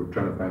that you were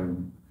trying to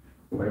find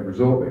a way of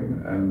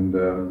resolving. And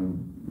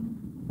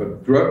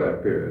but throughout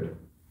that period,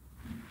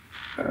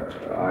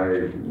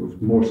 I was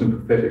more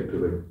sympathetic to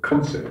the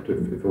concept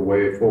if a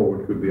way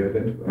forward could be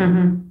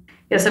identified.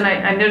 Yes, and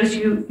I noticed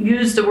you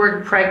used the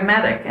word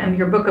pragmatic, and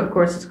your book, of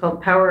course, is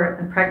called Power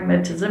and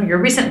Pragmatism. Your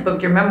recent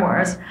book, your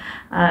memoirs,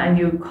 and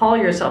you call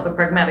yourself a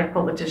pragmatic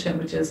politician,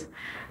 which is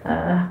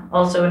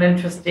also an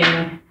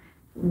interesting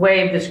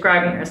way of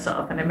describing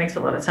yourself, and it makes a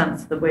lot of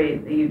sense the way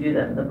that you do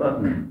that in the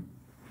book.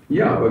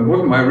 Yeah, it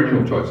wasn't my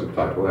original choice of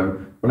title.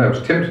 What I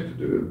was tempted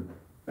to do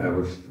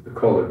was to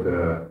call it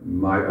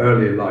My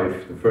Early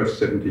Life, the First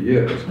 70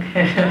 Years.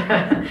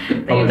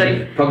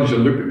 Publisher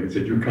looked at me and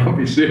said, "You can't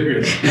be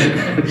serious."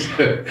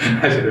 So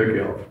I said, "Okay,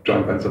 I'll try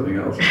and find something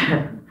else."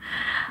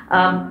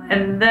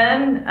 And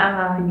then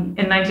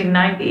in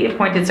 1990,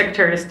 appointed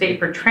Secretary of State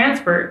for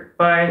Transport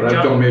by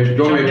John Major.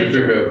 John Major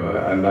took over,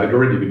 and I'd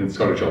already been in the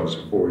Scottish office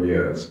for 4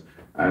 years,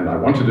 and I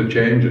wanted to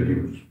change, and he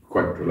was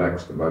quite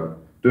relaxed about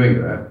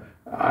doing that.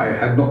 I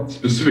had not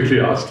specifically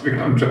asked to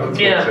become Transport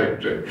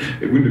Secretary.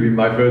 It wouldn't have been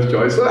my first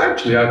choice. So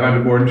actually, I found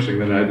it more interesting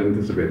than I'd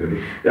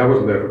anticipated. I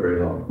wasn't there for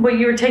very long. Well,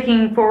 you were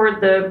taking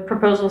forward the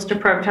proposals to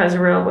privatize the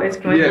railways.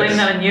 Can we blame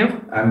that on you?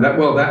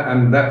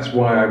 And that's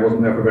why I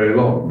wasn't there for very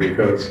long,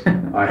 because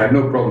I had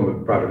no problem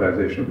with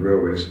privatization of the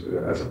railways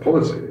as a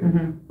policy,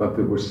 but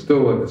there was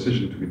still a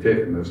decision to be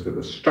taken as to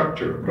the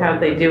structure of how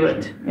they do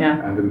it.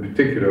 And in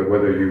particular,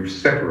 whether you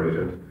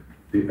separated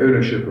the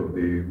ownership of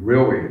the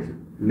railways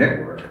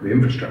network, the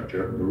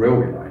infrastructure, the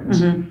railway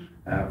lines,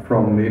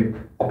 from the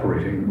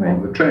operating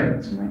of the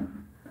trains.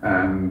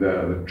 And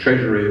the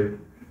Treasury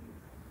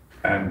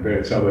and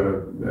various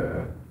other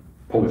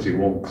policy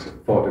wonks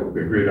thought it would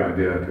be a great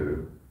idea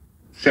to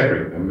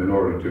separate them in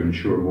order to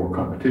ensure more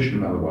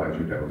competition. Otherwise,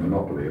 you'd have a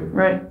monopoly of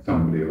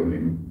somebody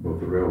owning both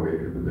the railway,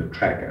 the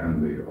track,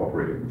 and the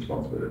operating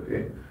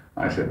responsibility.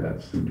 I said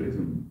that simply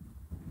isn't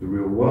the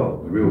real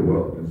world. The real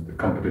world is the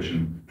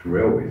competition to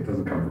railways. It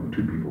doesn't come from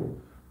two people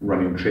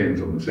running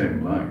trains on the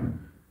same line.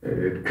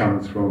 It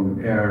comes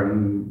from air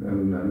and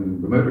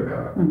the motor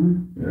car.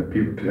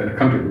 People, in a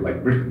country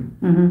like Britain,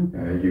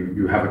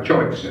 you have a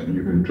choice, and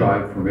you can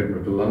drive from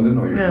Edinburgh to London,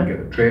 or you can get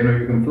a train, or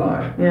you can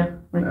fly.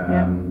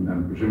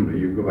 And presumably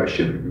you can go by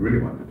ship if you really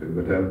wanted to.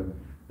 But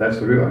that's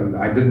the real. And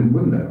I didn't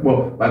win that.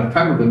 Well, by the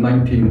time of the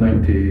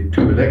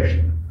 1992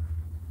 election,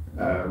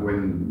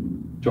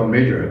 when John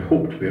Major had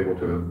hoped to be able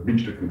to have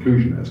reached a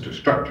conclusion as to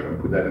structure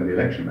and put that in the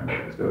election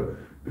manifesto,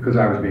 because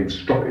I was being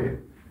stroppy,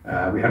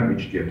 we hadn't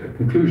reached yet a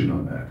conclusion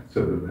on that.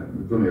 So there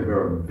was only a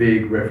very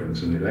vague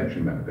reference in the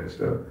election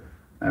manifesto.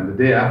 And the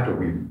day after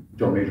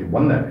John Major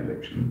won that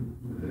election,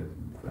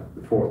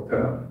 the fourth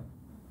term,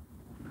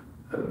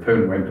 the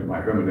phone went to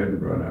my home in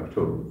Edinburgh, and I was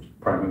told it was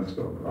Prime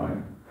Minister on the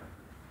line.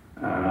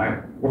 And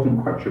I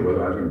wasn't quite sure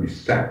whether I was going to be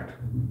sacked,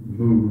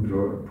 moved,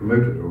 or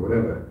promoted, or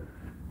whatever.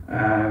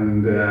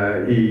 And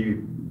he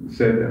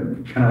said,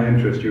 "Can I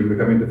interest you in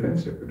becoming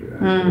Defence Secretary?"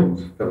 And I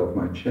almost fell off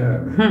my chair.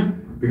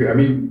 Because, I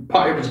mean,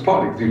 it was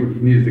partly because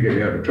he needed to get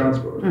me out of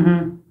transport.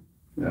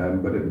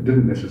 But it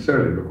didn't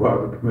necessarily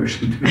require the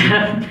promotion to be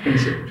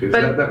Defence Secretary.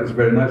 So that was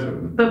very nice of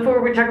him.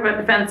 Before we talk about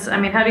defence, I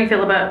mean, how do you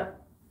feel about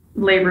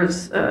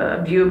Labour's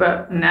view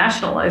about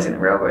nationalising the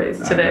railways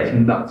today? It's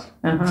nuts.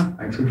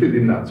 It's completely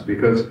nuts,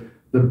 because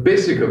the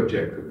basic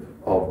objective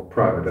of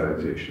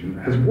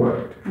privatisation has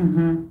worked.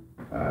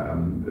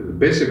 The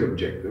basic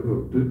objective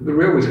of the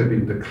railways have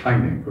been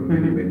declining for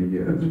many, many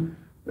years.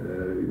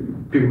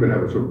 People can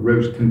have a sort of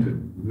rose-tinted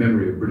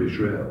memory of British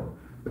Rail,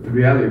 but the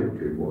reality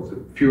was that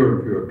fewer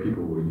and fewer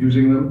people were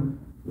using them.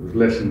 There was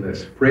less and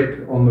less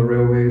freight on the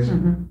railways,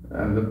 and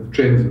the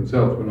trains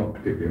themselves were not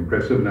particularly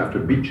impressive. And after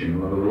beaching, a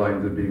lot of the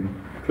lines are being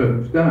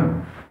closed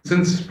down.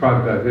 Since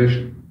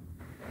privatisation,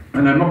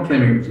 and I'm not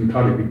claiming it was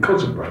entirely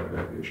because of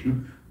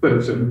privatisation, but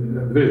at the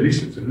very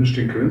least it's an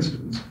interesting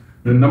coincidence.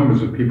 The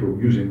numbers of people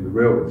using the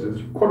railways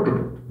has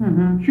quadrupled,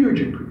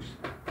 huge increase.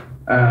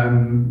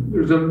 And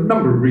there's a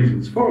number of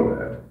reasons for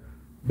that.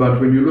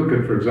 But when you look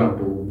at, for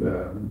example,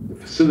 the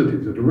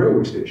facilities at a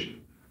railway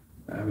station,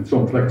 it's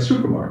almost like a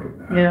supermarket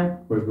now.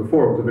 Whereas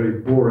before it was a very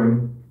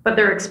boring. But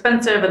they're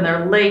expensive and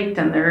they're late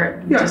and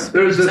they're that's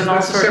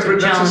a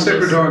separate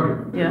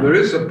argument. There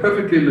is a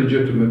perfectly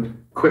legitimate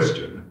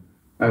question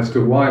as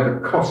to why the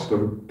cost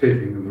of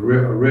taking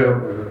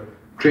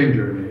a train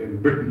journey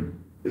in Britain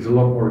is a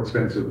lot more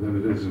expensive than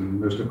it is in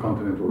most of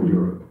continental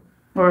Europe.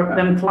 Or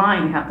them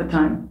flying half the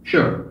time.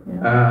 Sure.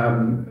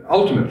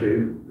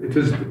 Ultimately, it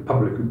is the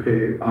public who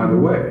pay either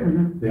way.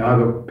 They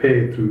either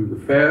pay through the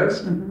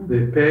fares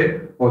they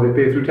pay, or they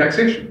pay through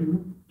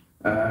taxation.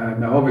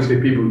 Now, obviously,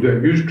 people who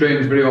don't use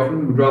trains very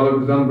often would rather it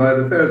was done by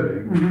the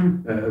fares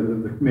being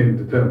the main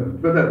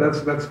determinant. But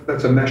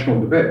that's a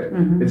national debate.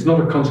 It's not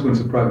a consequence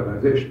of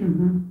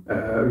privatisation.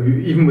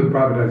 Even with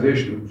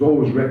privatisation, it was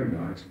always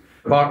recognised,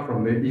 apart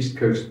from the East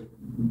Coast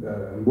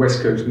and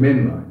West Coast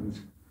main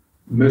lines,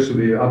 most of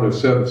the other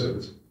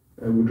services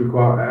would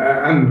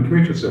require, and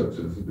commuter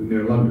services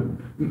near London,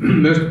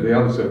 most of the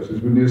other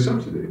services would need a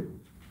subsidy.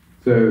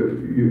 So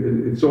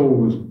it's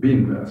always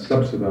been a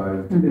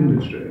subsidised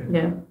industry.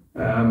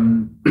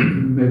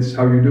 It's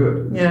how you do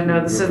it.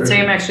 It's the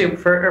same actually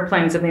for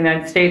airplanes in the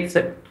United States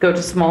that go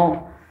to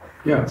small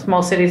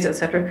cities,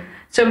 etc.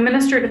 So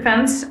Minister of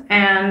Defence,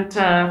 and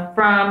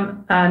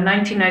from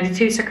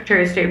 1992,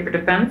 Secretary of State for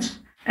Defence,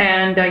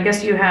 and I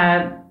guess you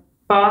had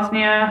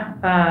Bosnia.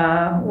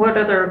 What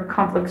other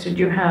conflicts did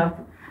you have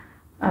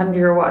under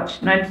your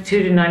watch?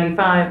 92 to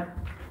 95.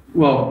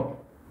 Well,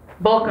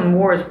 Balkan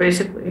Wars,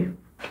 basically.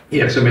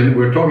 Yes, I mean,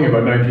 we're talking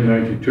about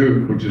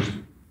 1992, which is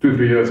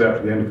 2-3 years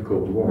after the end of the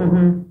Cold War.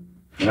 And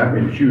that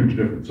made a huge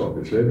difference,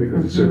 obviously,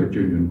 because the Soviet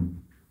Union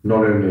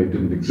not only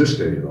didn't exist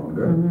any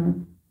longer,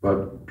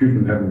 but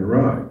Putin hadn't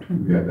arrived.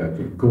 We had that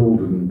sort of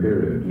golden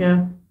period.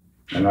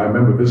 And I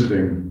remember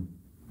visiting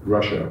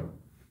Russia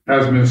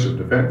as Minister of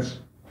Defense.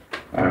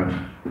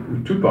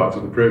 And two parts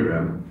of the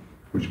program,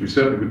 which we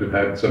certainly would have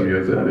had some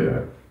years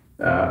earlier.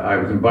 I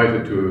was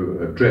invited to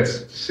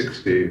address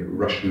 60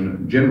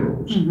 Russian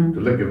generals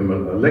to give them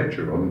a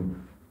lecture on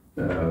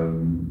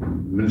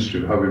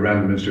how we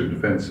ran the Ministry of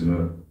Defense in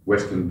a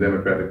Western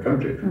democratic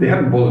country. They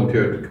hadn't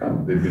volunteered to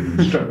come. They'd been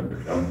instructed to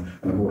come,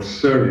 and a more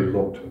surly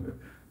lot.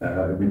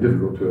 It'd be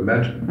difficult to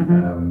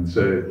imagine.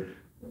 So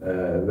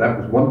that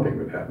was one thing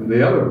that happened.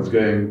 The other was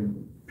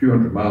going a few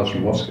hundred miles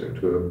from Moscow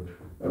to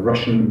a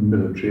Russian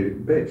military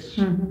base.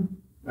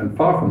 And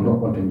far from not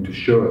wanting to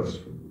show us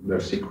their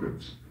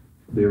secrets,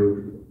 they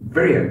were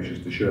very anxious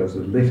to show us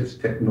the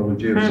latest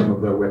technology of some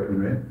of their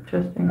weaponry.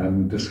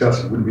 And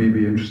discuss, would we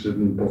be interested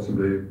in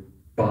possibly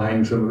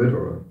buying some of it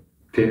or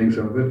obtaining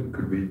some of it?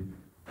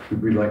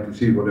 Could we like to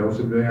see what else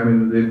they're doing? I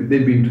mean,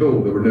 they'd been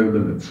told there were no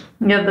limits.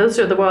 Those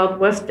are the Wild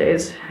West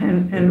days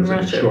in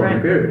Russia,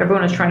 right? Period.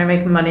 Everyone is trying to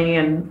make money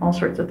and all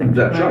sorts of things.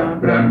 That's right.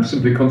 But I'm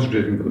simply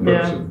concentrating for the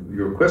purpose of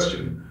your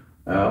question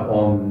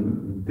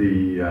on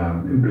the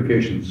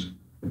implications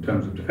in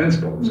terms of defence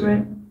policy.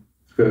 Right.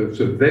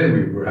 So then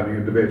we were having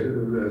a debate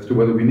as to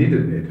whether we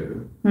needed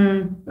NATO. I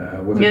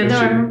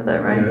remember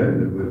that,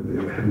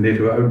 right? Had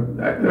NATO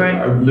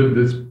outlived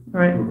this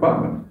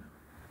requirement.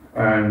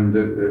 And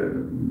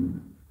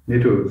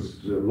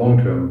NATO's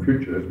long-term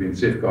future has been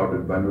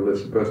safeguarded by no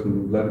less a person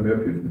than Vladimir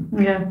Putin.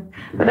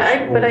 But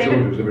I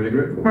soldiers are very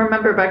grateful.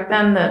 Remember back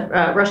then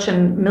that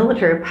Russian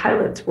military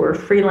pilots were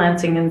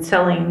freelancing and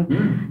selling,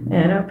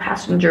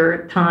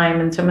 passenger time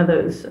and some of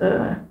those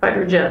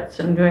fighter jets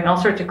and doing all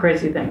sorts of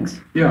crazy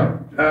things.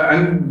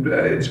 And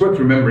it's worth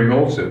remembering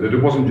also that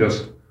it wasn't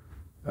just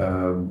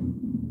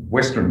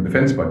Western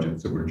defense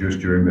budgets that were reduced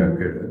during that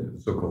period,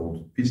 the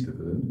so-called peace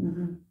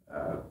dividend.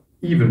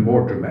 Even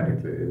more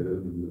dramatically,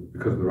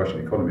 because the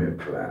Russian economy had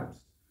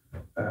collapsed,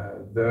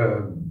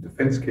 their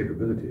defense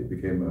capability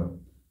became a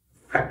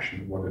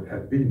fraction of what it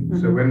had been.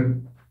 So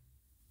when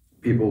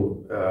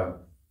people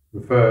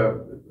refer,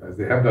 as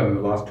they have done in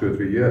the last 2 or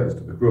 3 years,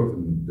 to the growth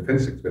in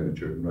defense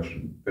expenditure in the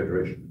Russian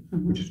Federation,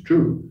 which is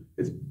true,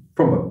 it's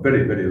from a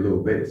very, very low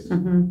base. I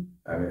mean,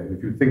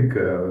 if you think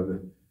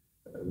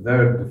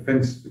their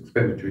defense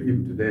expenditure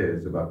even today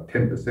is about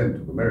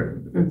 10% of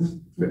American defense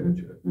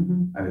expenditure.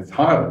 And it's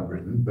higher than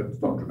Britain, but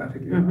it's not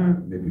dramatically higher,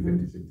 maybe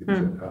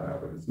 50-60% higher,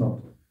 but it's not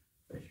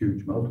a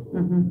huge multiple.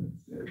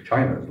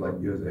 China is like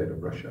years ahead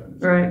of Russia in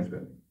its defense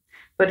spending.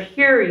 But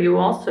here you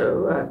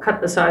also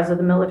cut the size of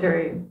the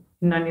military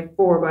in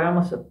 '94 by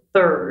almost a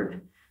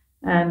third.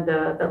 And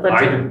that led to...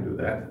 I didn't do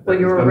that. Well,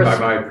 you were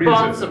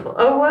responsible.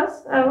 Oh, was?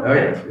 Oh, okay. Oh,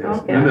 yes, yes.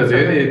 Okay. No,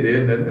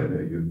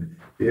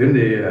 the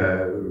only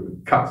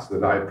cuts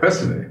that I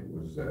personally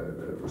was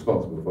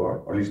responsible for,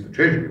 or at least the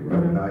Treasury,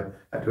 and I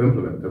had to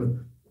implement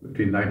them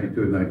between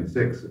 92 and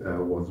 96,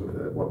 was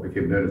what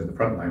became known as the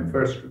Frontline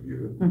First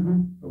Review,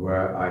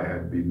 where I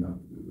had been,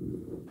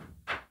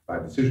 by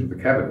decision of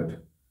the Cabinet,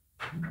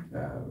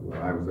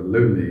 where I was a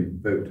lonely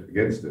vote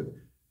against it,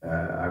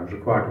 I was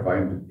required to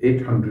find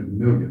 800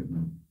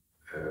 million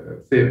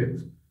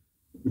savings,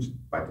 which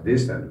by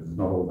today's standards is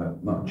not all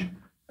that much,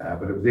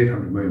 but it was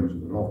 800 million, which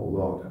was an awful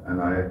lot,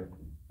 and I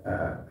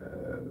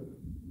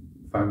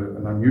found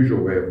an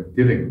unusual way of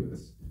dealing with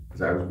this,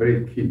 because I was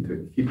very keen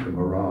to keep the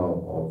morale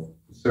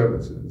of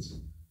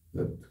services,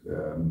 that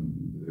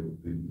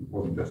it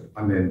wasn't just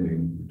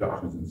unending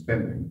reductions in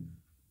spending.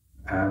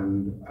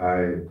 And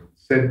I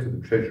said to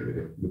the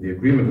Treasury, with the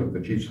agreement of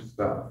the Chiefs of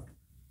Staff,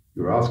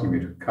 you're asking me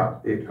to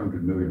cut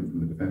 800 million from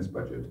the defense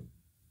budget.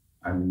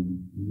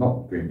 I'm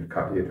not going to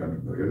cut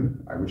 800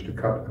 million, I wish to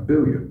cut $1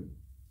 billion.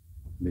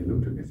 And they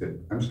looked at me and said,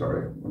 I'm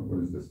sorry,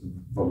 what is this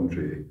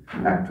voluntary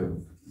act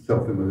of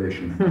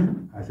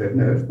self-immolation? I said,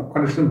 no, it's not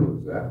quite as simple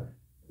as that.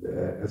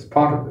 As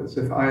part of this,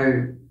 if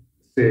I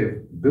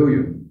save £1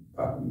 billion,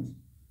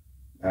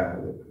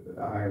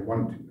 I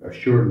want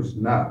assurance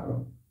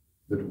now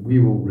that we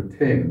will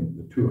retain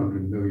the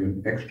 200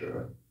 million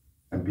extra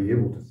and be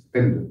able to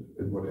spend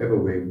it in whatever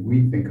way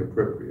we think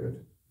appropriate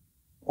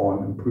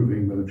on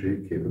improving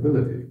military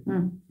capability.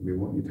 We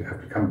want you to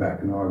have to come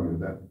back and argue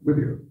that with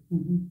you.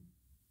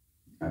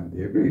 And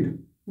they agreed.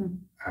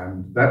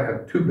 And that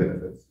had two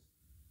benefits.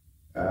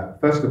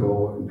 First of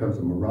all, in terms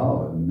of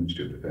morale in the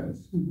Ministry of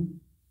Defense,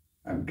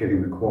 and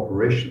getting the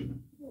cooperation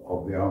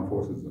of the armed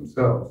forces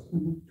themselves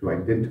to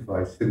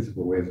identify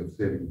sensible ways of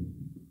saving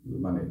the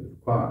money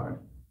required,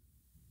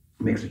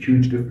 makes a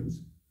huge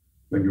difference.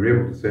 When you're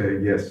able to say,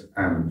 yes,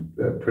 and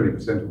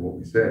 20% of what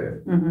we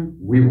save,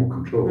 we will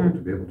control to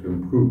be able to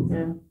improve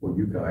what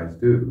you guys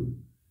do.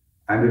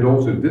 And it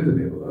also did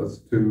enable us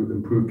to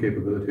improve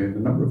capability in a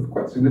number of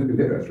quite significant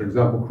areas. For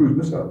example, cruise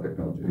missile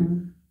technology.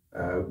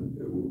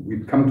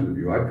 I'd come to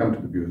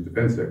the view as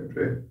Defense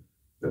Secretary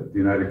that the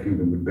United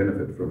Kingdom would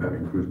benefit from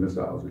having cruise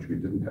missiles, which we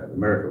didn't have.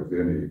 America was the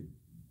only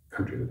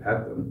country that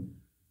had them.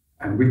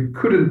 And we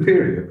could, in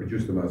theory, have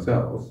produced them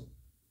ourselves,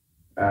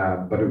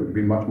 but it would have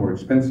been much more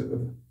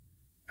expensive.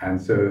 And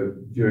so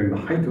during the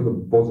height of the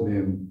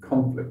Bosnian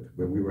conflict,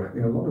 when we were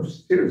having a lot of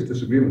serious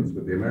disagreements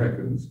with the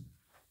Americans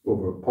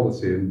over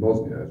policy in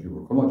Bosnia, as you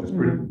recall, not just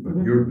Britain, but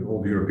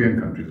all the European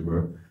countries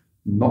were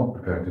not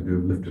prepared to do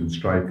lift and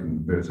strike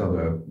and various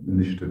other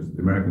initiatives that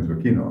the Americans were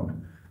keen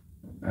on.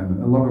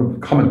 And a lot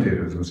of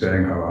commentators were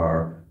saying how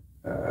our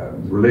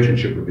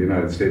relationship with the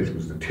United States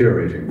was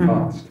deteriorating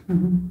fast.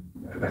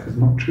 That is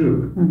not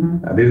true.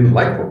 And they didn't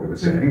like what we were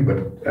saying, but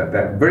at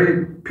that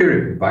very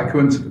period, by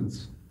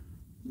coincidence,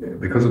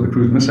 because of the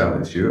cruise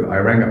missile issue, I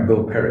rang up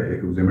Bill Perry,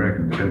 who was the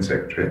American Defense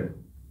Secretary,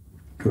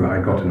 who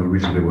I got to know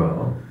reasonably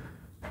well.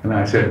 And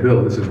I said,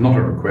 Bill, this is not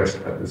a request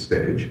at this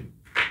stage,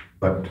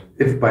 but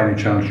if by any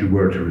chance you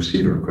were to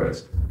receive a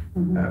request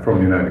from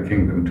the United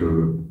Kingdom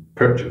to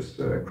purchase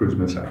cruise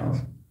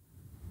missiles,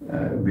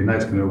 it would be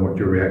nice to know what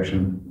your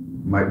reaction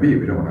might be.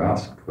 We don't want to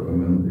ask for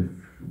them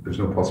and if there's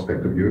no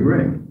prospect of you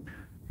agreeing.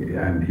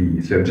 And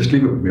he said, just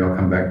leave it with me, I'll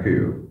come back to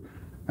you.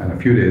 And a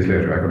few days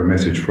later, I got a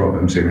message from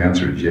him saying the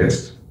answer is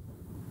yes,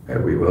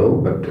 we will,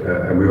 but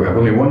and we will have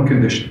only one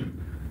condition.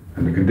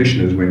 And the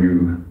condition is when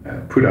you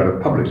put out a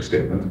public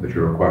statement that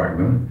you're acquiring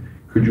them,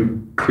 could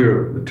you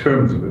clear the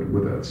terms of it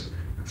with us?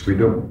 Because we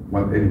don't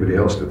want anybody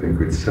else to think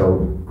we'd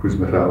sell cruise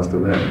missiles to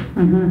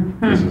them.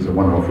 This is a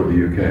one-off for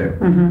the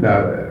UK.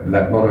 Now,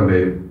 that not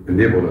only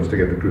enabled us to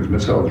get the cruise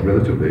missiles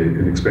relatively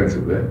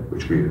inexpensively,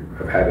 which we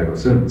have had ever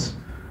since,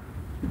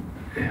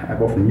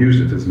 I've often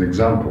used it as an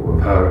example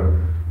of how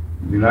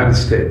the United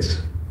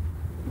States,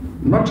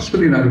 not just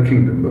with the United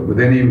Kingdom, but with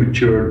any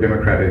mature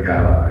democratic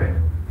ally,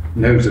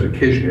 knows that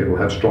occasionally it will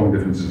have strong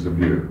differences of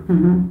view.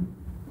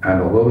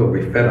 And although they'll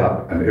be fed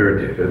up and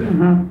irritated,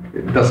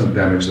 it doesn't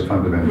damage the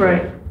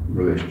fundamental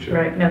relationship.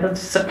 Right, now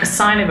that's a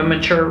sign of a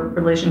mature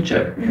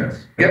relationship.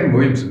 Yes. Gavin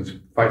Williamson's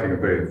fighting a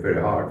very,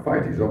 very hard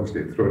fight. He's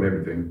obviously thrown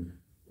everything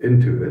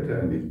into it,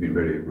 and he's been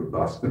very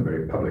robust and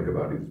very public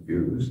about his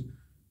views.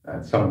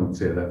 And some would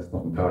say that's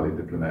not entirely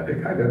diplomatic.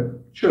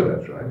 Sure,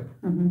 that's right.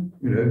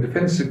 You know,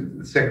 defense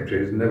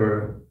secretaries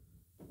never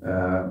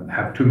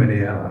have too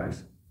many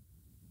allies.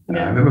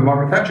 Yeah. I remember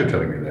Margaret Thatcher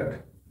telling me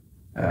that.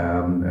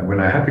 When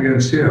I had to go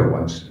and see her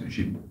once,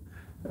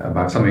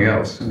 about something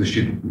else,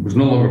 she was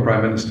no longer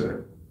Prime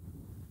Minister.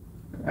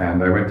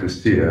 And I went to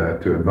see her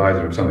to advise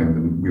her of something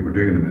that we were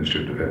doing in the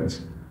Ministry of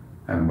Defence.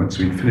 And once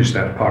we'd finished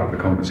that part of the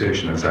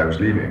conversation as I was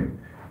leaving,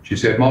 she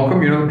said,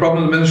 Malcolm, you know the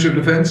problem in the Ministry of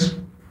Defence?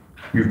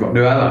 You've got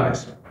no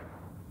allies.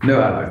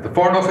 No allies. The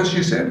Foreign Office,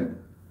 she said,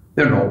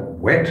 they're not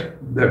wet,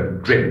 they're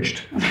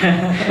drenched.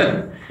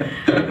 Yeah,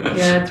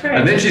 that's right.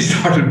 And then she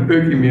started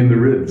poking me in the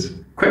ribs,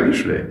 quite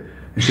literally.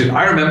 And she said,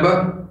 I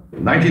remember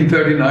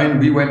 1939,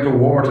 we went to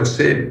war to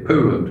save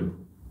Poland.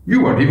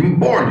 You weren't even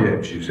born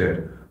yet, she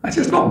said. I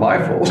said, it's not my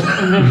fault.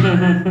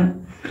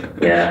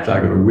 Yeah. So I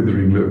got a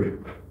withering look.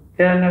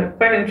 Yeah, no,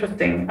 quite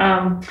interesting.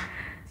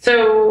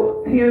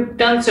 So you've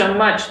done so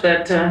much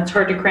that it's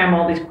hard to cram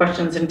all these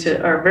questions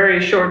into our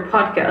very short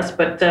podcast.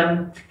 But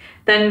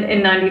then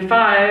in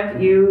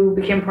 '95, you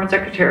became Foreign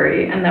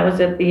Secretary, and that was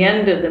at the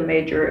end of the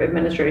Major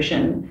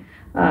administration.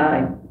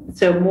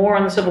 So more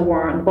on the Civil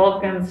War in the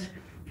Balkans.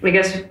 I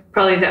guess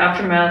probably the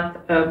aftermath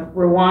of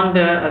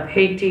Rwanda, of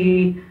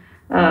Haiti,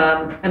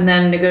 and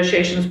then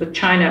negotiations with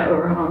China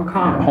over Hong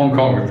Kong. Hong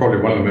Kong was probably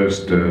one of the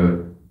most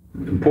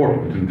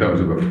important in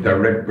terms of a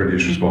direct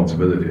British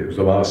responsibility. It was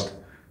the last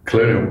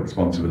colonial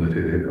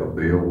responsibility of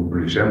the old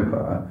British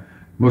Empire.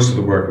 Most of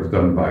the work was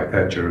done by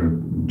Thatcher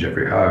and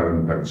Geoffrey Howe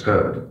and Douglas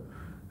Hurd,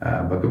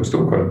 but there was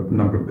still quite a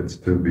number of bits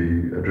to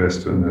be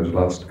addressed in those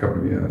last couple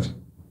of years.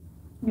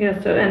 Yeah,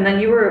 so, and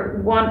then you were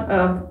one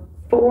of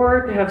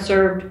 4 to have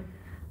served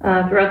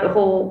throughout the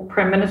whole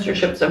prime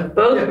ministerships of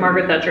both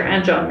Margaret Thatcher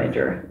and John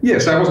Major.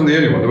 Yes, I wasn't the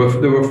only one.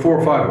 There were 4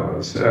 or 5 of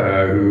us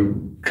who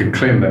can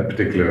claim that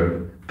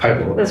particular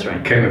title. That's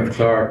right. Kenneth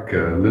Clarke,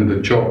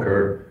 Linda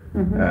Chalker,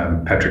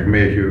 Patrick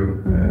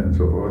Mayhew, and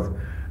so forth.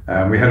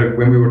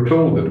 When we were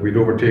told that we'd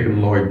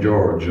overtaken Lloyd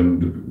George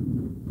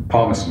and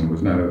Palmerston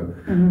was now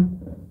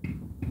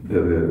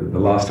the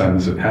last time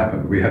this had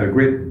happened, we had a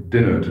great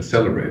dinner to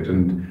celebrate,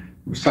 and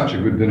it was such a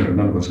good dinner,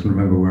 none of us can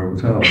remember where it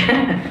was held.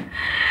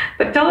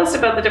 But tell us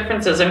about the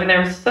differences. I mean,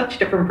 there are such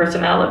different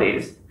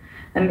personalities,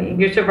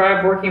 and you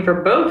survived working for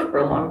both for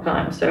a long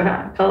time. So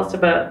tell us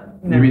about...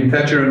 You mean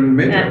Thatcher and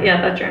Major?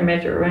 Yeah, Thatcher and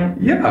Major, right?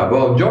 Yeah,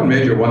 well, John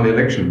Major won the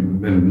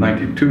election in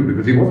 '92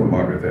 because he wasn't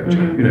Margaret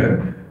Thatcher, you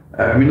know.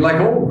 I mean,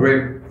 like all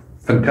great,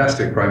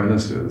 fantastic prime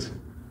ministers,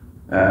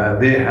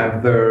 they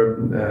have their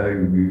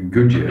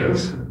good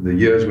years, the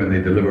years when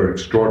they deliver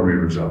extraordinary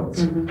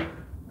results.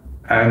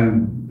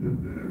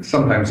 And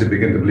sometimes they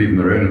begin to believe in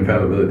their own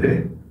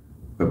infallibility,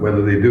 but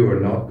whether they do or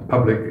not, the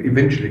public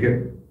eventually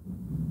get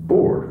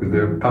bored because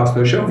they're past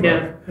their shelf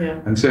life.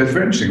 And so it's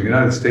very interesting. In the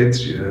United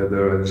States,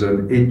 there is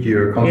an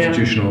 8-year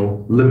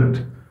constitutional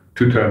limit,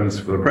 2 terms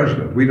for the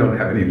president. We don't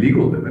have any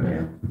legal limit.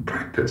 In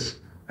practice,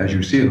 as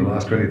you see in the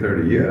last 20,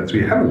 30 years,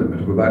 we have a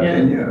limit of about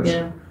 10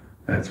 years.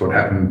 That's what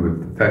happened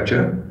with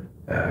Thatcher.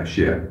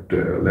 She had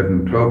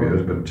 11, 12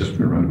 years, but just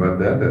around about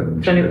that.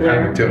 And Tony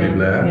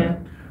Blair.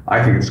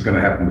 I think it's going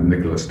to happen with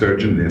Nicola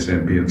Sturgeon, the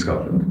SNP in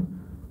Scotland.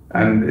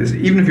 And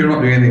even if you're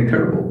not doing anything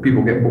terrible,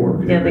 people get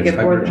bored. Yeah, they get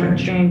bored and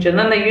change. And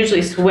then they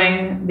usually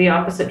swing the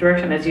opposite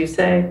direction, as you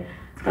say.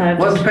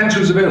 Well, it depends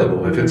who's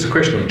available. If it's a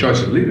question of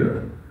choice of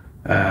leader,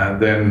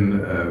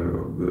 then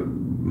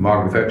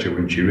Margaret Thatcher,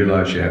 when she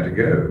realised she had to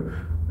go,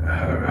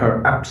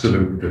 her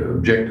absolute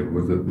objective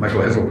was that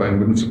Michael Heseltine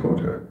wouldn't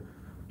support her.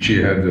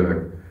 She had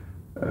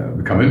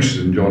become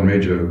interested in John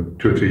Major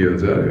 2 or 3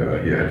 years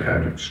earlier. He had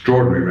had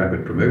extraordinary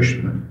rapid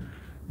promotion.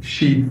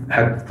 She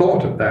had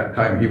thought at that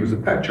time he was a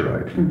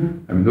Thatcherite.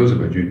 I mean, those of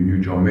us who knew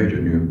John Major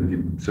knew that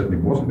he certainly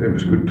wasn't. He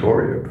was a good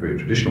Tory, a very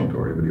traditional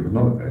Tory, but he was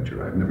not a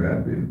Thatcherite, never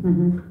had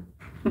been.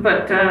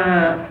 But,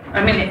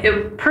 I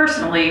mean,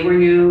 personally, were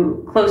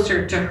you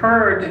closer to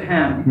her or to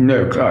him?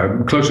 No,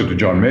 closer to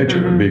John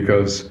Major,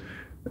 because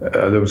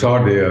there was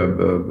hardly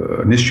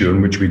an issue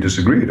in which we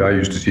disagreed. I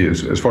used to see,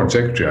 as Foreign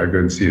Secretary, I'd go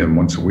and see him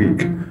once a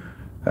week.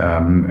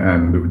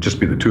 And it would just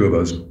be the 2 of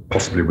us,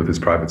 possibly with his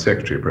private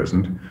secretary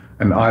present,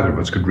 and either of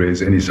us could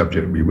raise any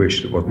subject we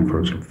wished. It wasn't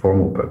for sort of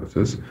formal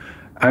purposes.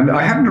 And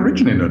I hadn't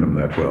originally known him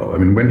that well. I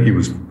mean, when he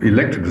was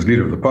elected as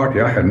leader of the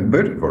party, I hadn't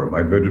voted for him.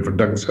 I'd voted for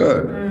Douglas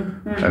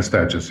Hurd as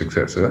Thatcher's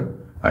successor.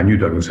 I knew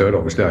Douglas Hurd.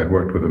 Obviously, I'd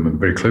worked with him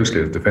very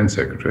closely as Defence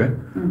Secretary.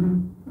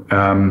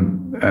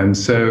 And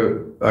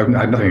so I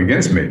had nothing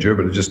against Major,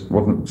 but it just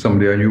wasn't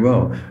somebody I knew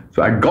well.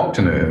 So I got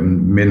to know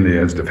him mainly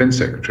as Defence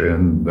Secretary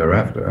and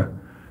thereafter.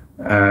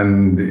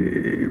 And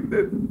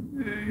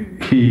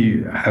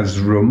he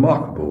has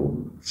remarkable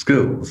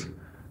skills,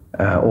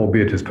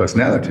 albeit his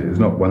personality is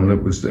not one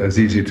that was as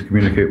easy to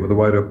communicate with the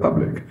wider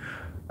public.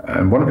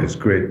 And one of his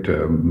great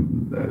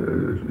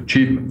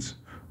achievements,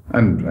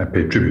 and I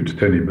pay tribute to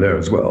Tony Blair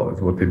as well, is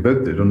what they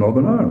both did in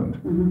Northern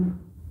Ireland.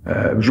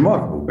 It was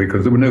remarkable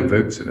because there were no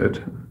votes in it,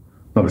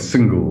 not a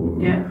single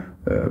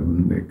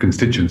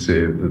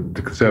constituency that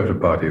the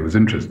Conservative Party was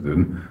interested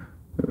in.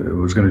 It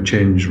was going to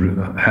change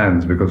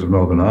hands because of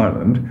Northern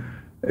Ireland.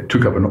 It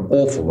took up an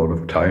awful lot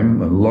of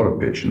time and a lot of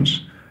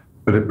patience,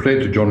 but it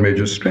played to John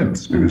Major's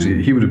strengths because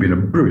he would have been a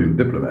brilliant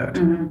diplomat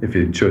if he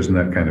had chosen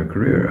that kind of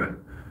career.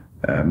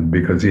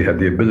 because he had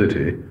the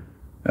ability.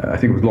 I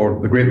think it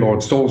was the great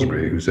Lord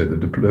Salisbury who said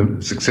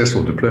that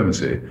successful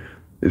diplomacy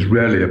is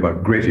rarely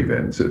about great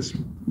events. It's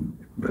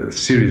a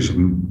series of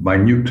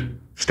minute,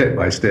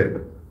 step-by-step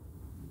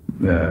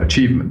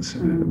achievements,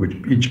 which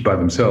each by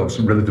themselves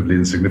are relatively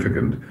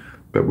insignificant,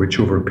 but which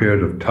over a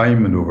period of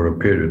time and over a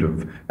period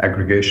of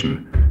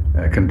aggregation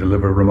can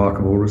deliver a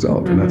remarkable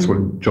result. And that's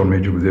what John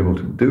Major was able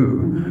to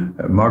do.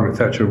 Margaret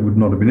Thatcher would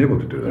not have been able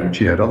to do that.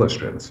 She had other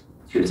strengths.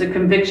 She was a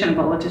conviction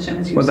politician,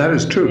 as you said. Well, that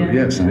is true,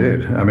 yes,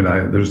 indeed. I mean,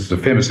 there's a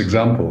famous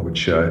example,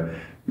 which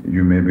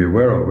you may be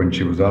aware of, when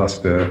she was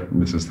asked,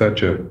 Mrs.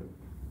 Thatcher,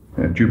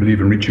 do you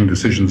believe in reaching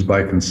decisions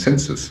by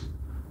consensus?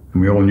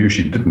 And we all knew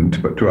she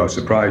didn't, but to our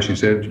surprise, she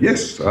said,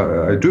 yes,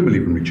 I do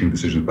believe in reaching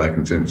decisions by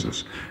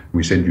consensus. And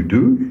we said, you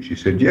do? She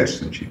said,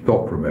 yes. And she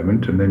thought for a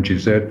moment, and then she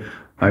said,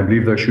 I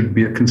believe there should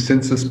be a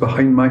consensus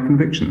behind my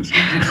convictions.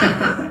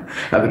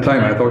 At the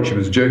time, I thought she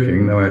was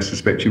joking. Now I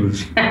suspect she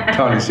was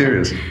entirely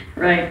serious.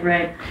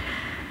 Right.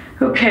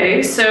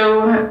 Okay,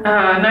 so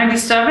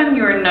 97,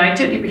 you were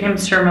knighted. You became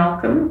Sir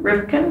Malcolm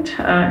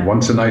Rifkind.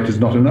 Once a knight is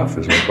not enough,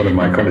 is what one of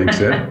my colleagues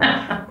said.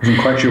 Wasn't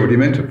quite sure what he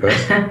meant at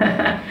first.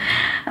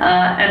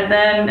 And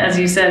then, as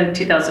you said, in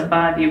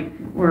 2005, you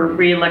were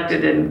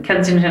re-elected in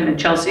Kensington and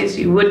Chelsea, so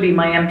you would be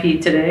my MP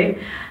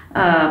today.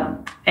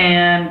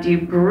 And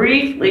you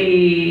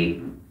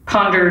briefly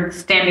pondered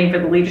standing for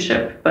the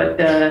leadership,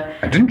 but...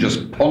 I didn't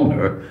just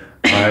ponder.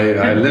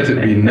 I let it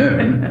be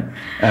known,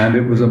 and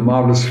it was a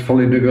marvellous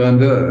folie de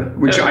grandeur,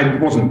 which I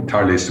wasn't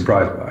entirely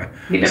surprised by.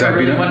 You never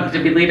really wanted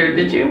to be leader,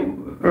 did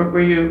you? Or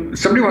were you...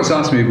 Somebody once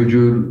asked me, would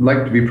you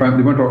like to be Prime...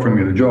 They weren't offering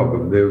me the job,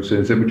 but they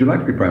said, would you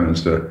like to be Prime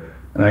Minister?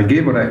 And I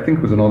gave what I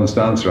think was an honest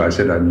answer. I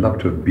said, I'd love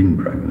to have been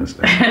Prime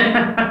Minister. To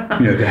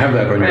have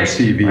that on your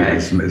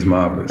CV is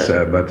marvellous.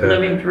 But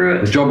living through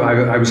it. The job,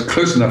 I was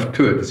close enough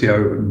to it to see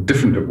how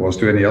different it was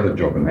to any other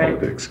job in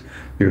politics.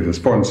 As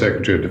Foreign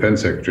Secretary or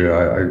Defence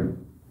Secretary,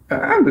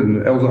 and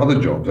in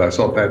other jobs, I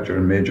saw Thatcher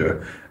and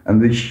Major,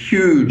 and the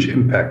huge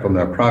impact on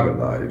their private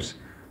lives.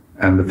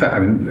 And the fact,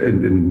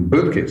 in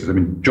both cases,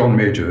 John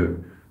Major,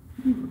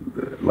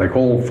 like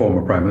all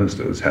former Prime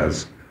Ministers,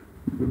 has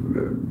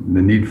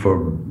the need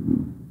for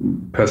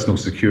personal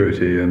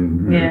security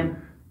and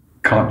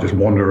can't just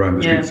wander around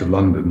the streets of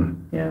London,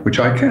 which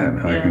I can.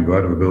 I can go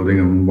out of a building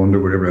and wander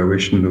wherever I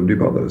wish and nobody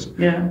bothers.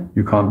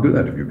 You can't do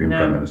that if you've been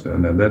Prime Minister,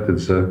 and that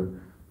is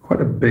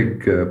quite a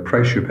big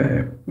price you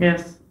pay.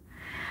 Yes.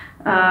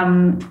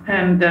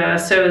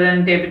 So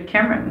then David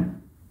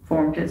Cameron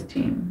formed his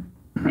team.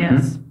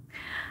 Yes.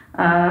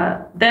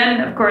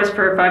 Then, of course,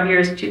 for 5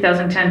 years,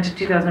 2010 to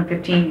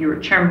 2015, you were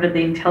chairman of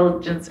the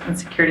Intelligence and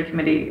Security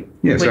Committee.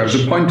 Yes, I was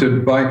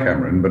appointed by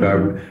Cameron, but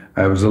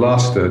I was the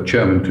last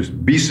chairman to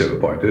be so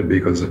appointed,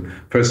 because the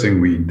first thing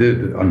we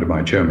did under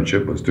my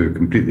chairmanship was to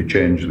completely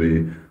change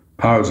the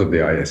powers of the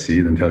ISC,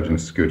 the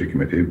Intelligence and Security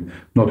Committee,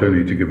 not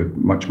only to give it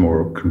much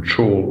more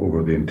control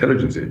over the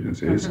intelligence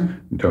agencies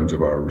in terms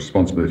of our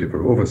responsibility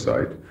for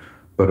oversight,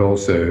 but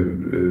also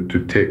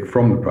to take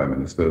from the Prime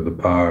Minister the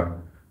power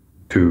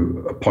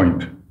to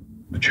appoint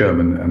the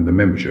chairman and the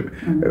membership.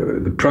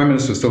 The Prime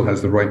Minister still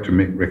has the right to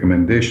make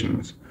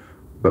recommendations,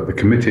 but the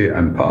committee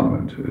and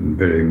Parliament, in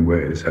varying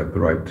ways, have the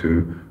right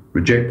to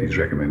reject these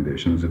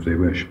recommendations if they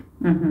wish.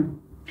 And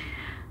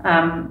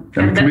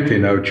the committee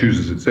now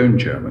chooses its own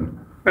chairman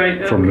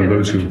from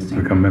those who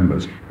become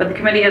members. But the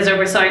committee has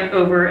oversight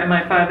over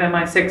MI5,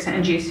 MI6,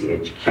 and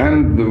GCHQ.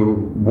 And the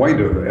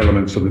wider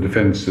elements of the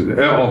defence, of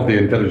the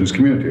intelligence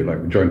community,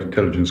 like the Joint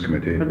Intelligence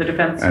Committee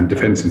and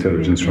Defence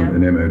Intelligence from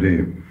an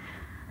MOD.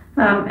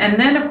 And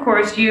then, of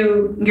course,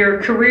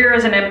 your career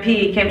as an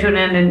MP came to an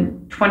end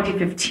in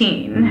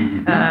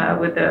 2015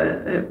 with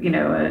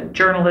a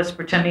journalist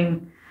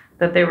pretending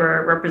that they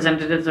were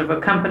representatives of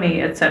a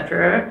company,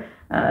 etc.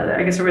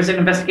 I guess there was an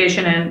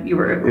investigation and you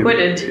were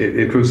acquitted.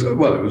 It was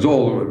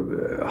all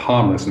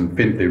harmless and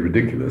faintly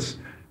ridiculous,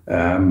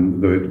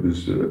 though it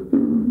was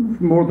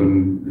more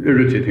than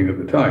irritating at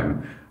the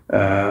time.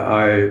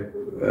 I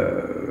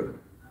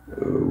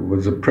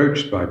was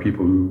approached by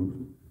people who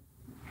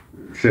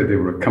said they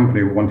were a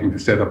company wanting to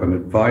set up an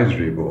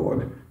advisory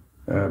board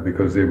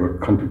because they were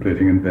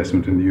contemplating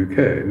investment in the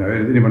UK. Now,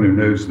 anyone who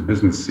knows the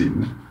business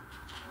scene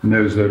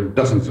knows there are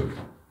dozens of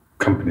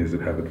companies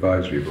that have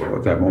advisory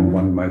boards. I'm on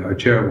one, I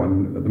chair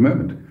one at the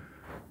moment.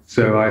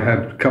 So I had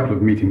a couple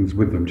of meetings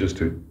with them just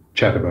to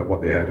chat about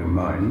what they had in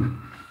mind,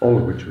 all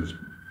of which was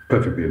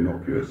perfectly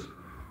innocuous.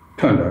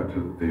 Turned out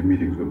that the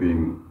meetings were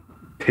being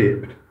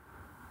taped,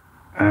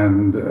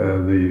 and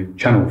the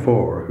Channel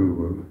 4, who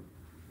were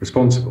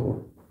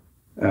responsible,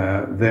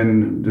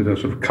 then did a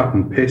sort of cut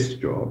and paste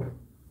job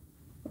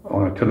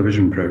on a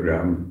television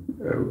program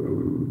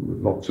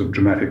with lots of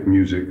dramatic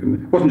music, and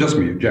it wasn't just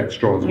me, Jack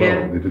Straw as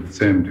well, they did the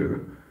same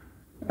too,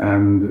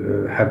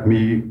 and had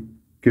me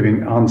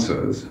giving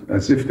answers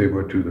as if they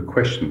were to the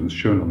questions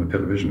shown on the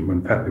television, when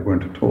in fact they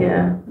weren't at all.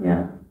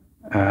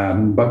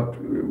 But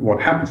what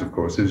happens, of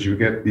course, is you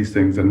get these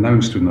things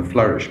announced in a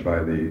flourish by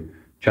the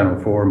Channel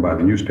 4 and by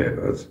the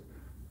newspapers,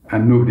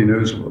 and nobody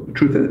knows what the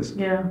truth is.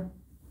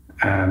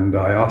 And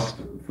I asked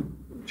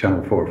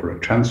Channel 4 for a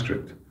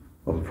transcript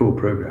of the full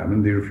programme,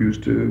 and they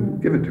refused to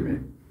give it to me.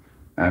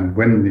 And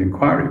when the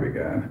inquiry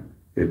began,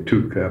 it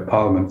took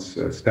Parliament's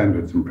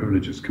Standards and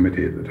Privileges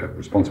Committee that have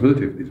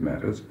responsibility for these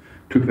matters,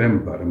 took them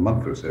about a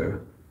month or so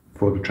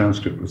before the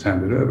transcript was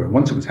handed over. And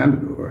once it was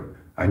handed over,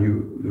 I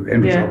knew the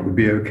end result would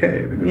be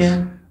okay,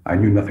 because I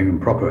knew nothing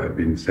improper had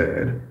been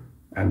said.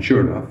 And sure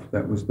enough,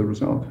 that was the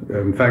result.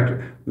 In fact,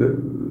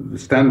 the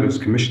Standards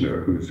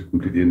Commissioner, who's a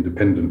completely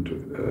independent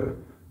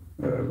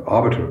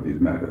arbiter of these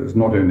matters,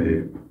 not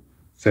only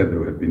said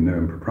there had been no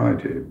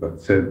impropriety, but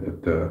said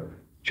that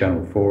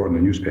Channel 4 and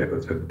the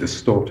newspapers had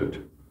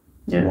distorted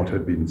what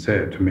had been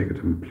said to make it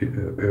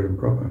appear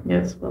improper.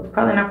 Yes, well,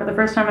 probably not for the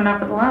first time and not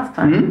for the last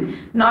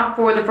time. Not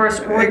for the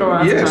first or the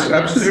last time. Yes,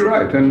 absolutely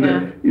right. And,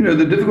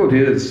 the difficulty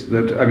is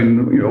that,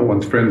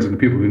 one's friends and the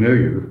people who know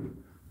you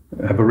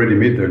have already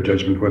made their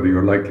judgment whether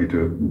you're likely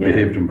to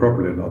behave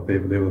improperly or not. They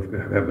will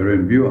have their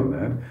own view on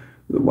that.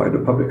 The wider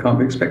public can't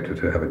be expected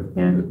to have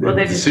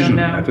a decision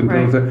on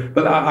that.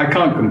 But I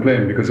can't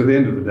complain, because at the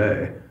end of the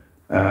day,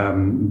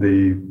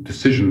 the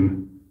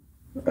decision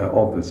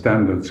of the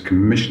Standards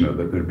Commissioner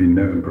that there had been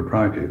no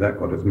impropriety, that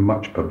got as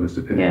much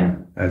publicity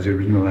as the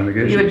original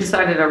allegations. You had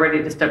decided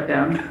already to step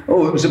down.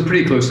 Oh, it was a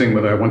pretty close thing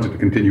whether I wanted to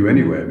continue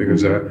anyway,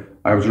 because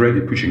I was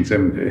already pushing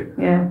 70.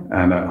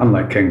 And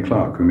unlike Ken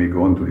Clarke, who may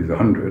go on till he's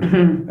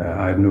 100,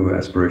 I had no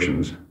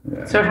aspirations.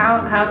 So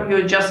how have you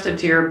adjusted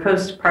to your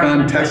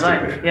post-parliamentary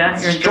life? Yeah,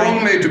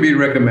 strongly to be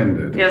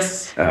recommended.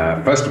 Yes.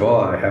 First of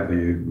all, I have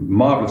the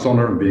marvellous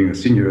honour of being a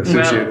senior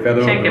associate fellow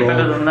of the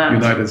Royal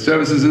United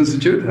Services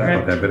Institute. I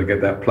thought I'd better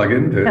get that plug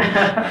in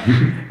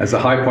as a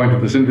high point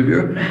of this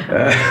interview.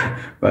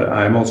 But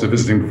I'm also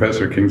visiting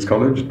professor at King's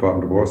College,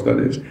 Department of War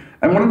Studies.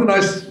 And one of the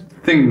nice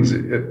things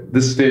at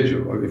this stage,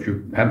 if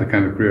you've had the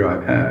kind of career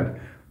I've had,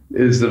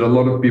 is that a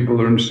lot of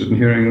people are interested in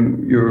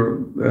hearing your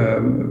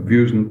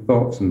views and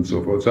thoughts and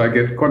so forth. So I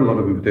get quite a lot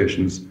of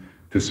invitations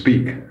to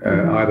speak,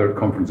 either at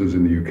conferences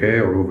in the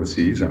UK or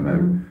overseas.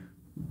 I'm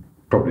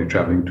probably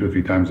traveling 2 or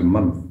 3 times a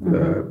month,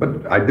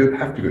 but I don't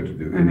have to go to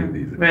do any of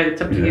these. Right,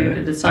 it's up to you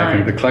to decide. I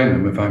can decline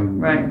them if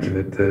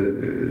it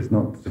is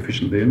not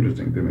sufficiently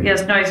interesting to me.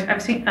 Yes, no,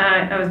 I've seen.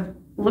 I was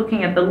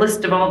looking at the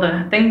list of all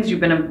the things you've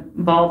been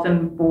involved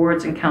in,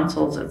 boards and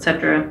councils,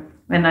 etc.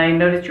 And I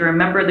noticed you're a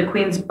member of the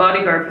Queen's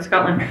Bodyguard for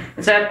Scotland.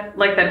 Is that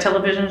like that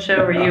television show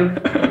where you?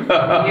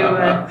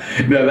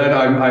 No, that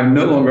I'm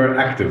no longer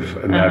active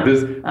in that.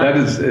 That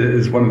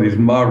is one of these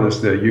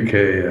marvelous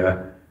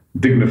UK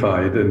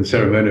dignified and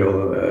ceremonial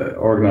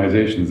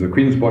organisations. The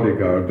Queen's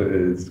Bodyguard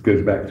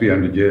goes back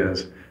 300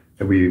 years.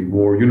 We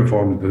wore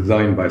uniforms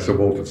designed by Sir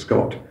Walter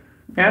Scott.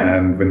 Yeah.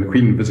 And when the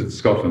Queen visits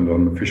Scotland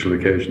on official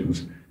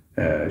occasions,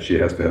 she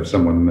has to have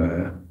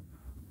someone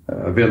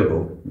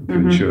available to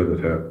ensure that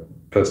her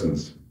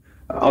persons,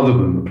 other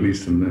than the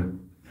police and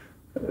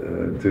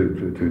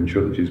to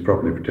ensure that she's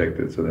properly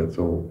protected. So that's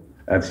all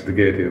adds to the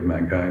gaiety of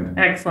mankind.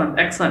 Excellent,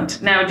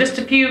 excellent. Now, just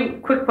a few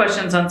quick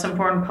questions on some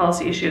foreign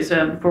policy issues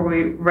before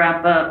we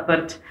wrap up.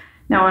 But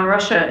now on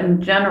Russia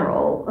in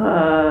general,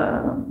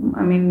 I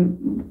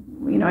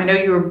know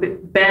you were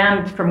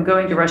banned from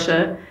going to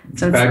Russia.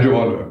 Badge of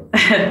honor.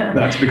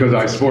 That's because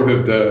I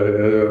supported,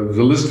 there's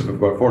a list of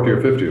about 40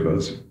 or 50 of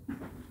us,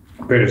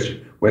 various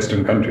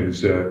Western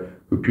countries who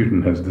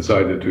Putin has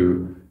decided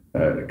to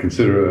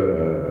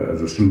consider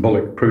as a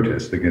symbolic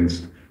protest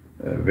against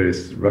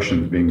various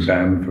Russians being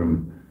banned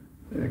from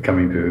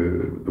coming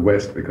to the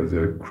West because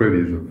they're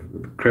cronies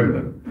of the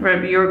Kremlin. Right,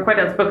 but you were quite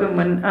outspoken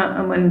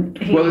when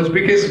he... Well, it's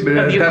because at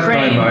that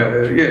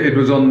time, it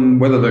was on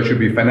whether there should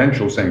be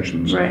financial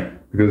sanctions. Right.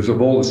 Because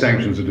of all the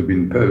sanctions that have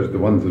been imposed, the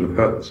ones that have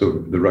hurt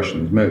the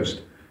Russians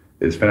most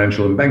is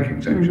financial and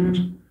banking sanctions.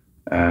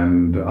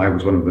 And I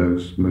was one of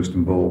those most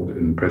involved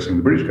in pressing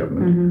the British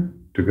government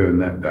to go in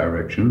that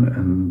direction,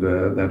 and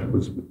that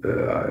was,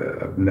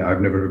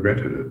 I've never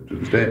regretted it to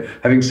this day.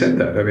 Having said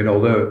that,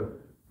 although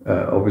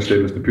obviously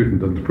Mr. Putin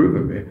doesn't approve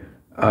of me,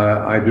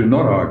 I do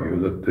not argue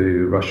that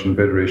the Russian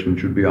Federation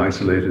should be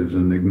isolated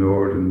and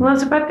ignored. Well, I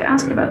was about to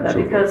ask about that,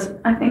 because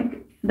I think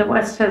the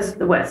West, let's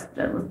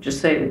just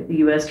say the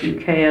US,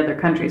 UK, other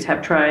countries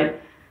have tried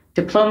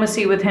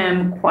diplomacy with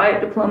him, quiet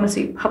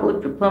diplomacy,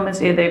 public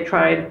diplomacy. They've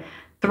tried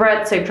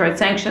threats, they've tried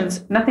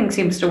sanctions. Nothing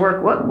seems to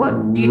work.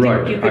 What do you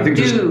think you could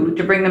do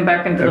to bring them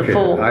back into the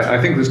fold? I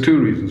think there's 2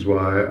 reasons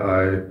why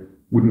I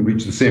wouldn't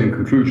reach the same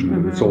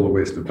conclusion that it's all a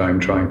waste of time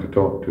trying to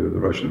talk to the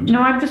Russians.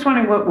 No, I'm just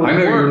wondering what would work. I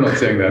know you're not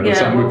saying that, but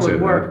some would say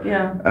work. that.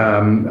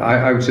 Yeah.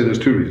 I would say there's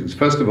 2 reasons.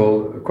 First of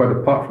all, quite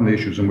apart from the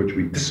issues in which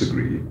we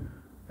disagree,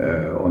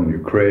 on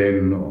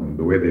Ukraine, on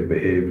the way they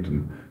behaved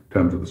in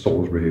terms of the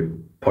Salisbury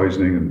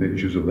poisoning and the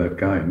issues of that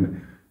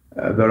kind,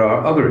 there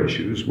are other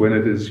issues when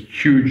it is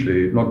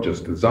hugely, not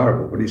just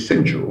desirable, but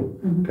essential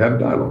to have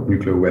dialogue,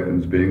 nuclear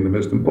weapons being the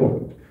most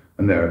important.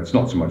 And there, it's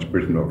not so much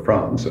Britain or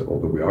France,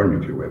 although we are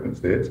nuclear weapon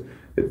states,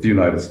 it's the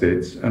United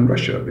States and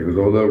Russia, because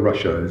although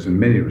Russia is in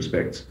many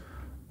respects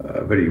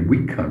a very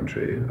weak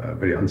country, a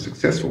very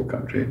unsuccessful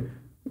country,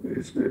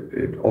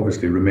 it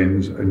obviously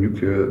remains a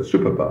nuclear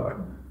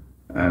superpower.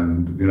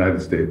 and the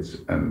United States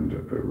and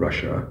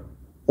Russia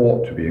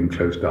ought to be in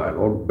close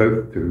dialogue,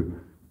 both to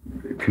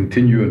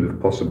continue and, if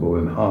possible,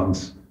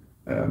 enhance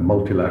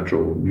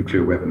multilateral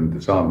nuclear weapon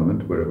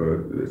disarmament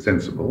wherever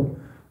sensible,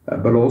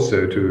 but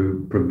also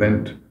to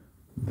prevent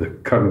the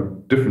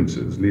current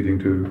differences leading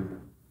to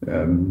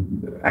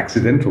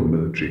accidental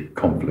military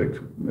conflict,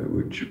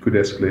 which could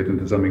escalate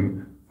into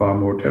something far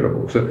more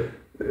terrible. So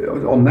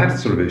on that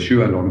sort of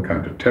issue and on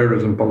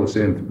counter-terrorism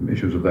policy and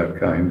issues of that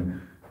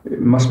kind, it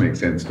must make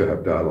sense to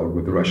have dialogue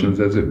with the Russians,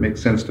 as it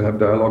makes sense to have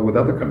dialogue with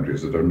other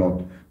countries that are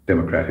not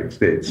democratic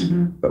states,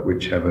 but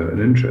which have an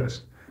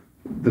interest.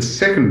 The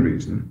second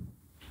reason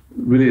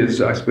really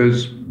is, I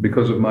suppose,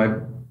 because of my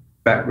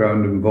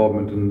background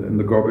involvement in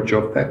the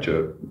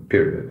Gorbachev-Thatcher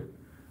period.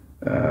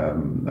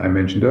 I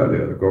mentioned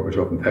earlier that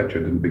Gorbachev and Thatcher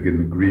didn't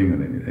begin agreeing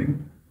on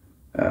anything.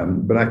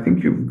 But I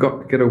think you've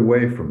got to get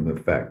away from the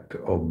fact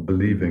of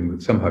believing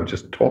that somehow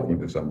just talking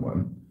to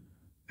someone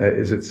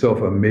is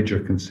itself a major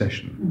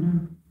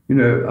concession. You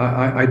know,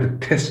 I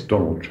detest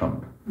Donald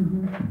Trump,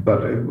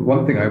 but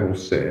one thing I will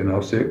say, and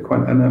I'll say it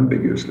quite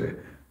unambiguously,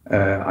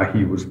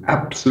 he was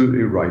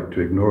absolutely right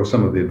to ignore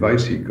some of the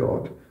advice he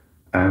got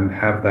and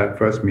have that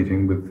first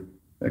meeting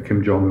with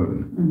Kim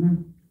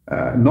Jong-un.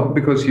 Not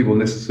because he will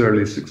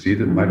necessarily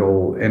succeed, it might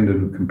all end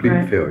in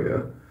complete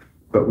failure,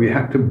 but we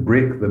had to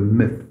break the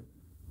myth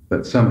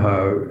that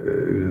somehow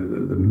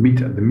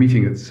the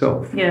meeting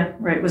itself.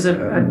 Was a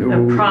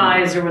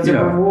prize or was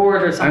a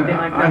reward or something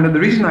like that. And the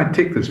reason I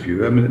take this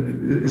view, I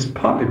mean, is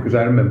partly because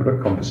I remember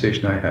a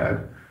conversation I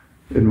had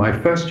in my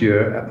first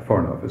year at the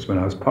Foreign Office when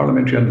I was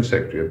Parliamentary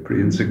Undersecretary, a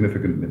pretty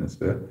insignificant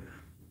minister,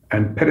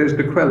 and Perez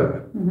de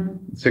Cuellar,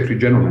 Secretary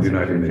General of the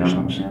United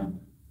Nations,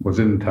 was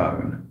in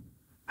town.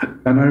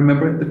 And I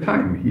remember at the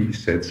time he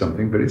said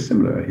something very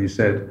similar. He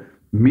said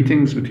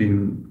meetings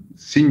between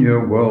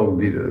senior world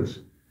leaders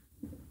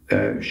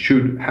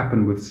should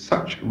happen with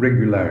such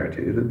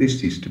regularity that they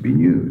cease to be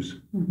news,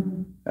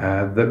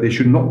 that they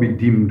should not be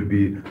deemed to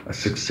be a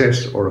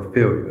success or a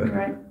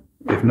failure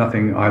if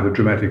nothing either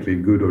dramatically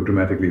good or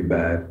dramatically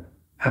bad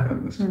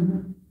happens.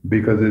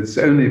 Because it's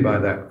only by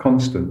that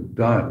constant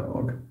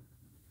dialogue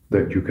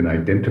that you can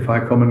identify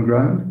common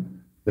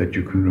ground, that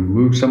you can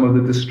remove some of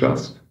the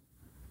distrust.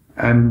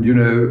 And, you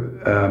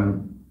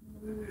know,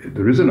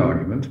 there is an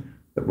argument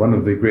that one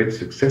of the great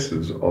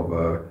successes of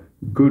a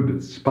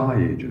good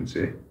spy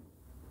agency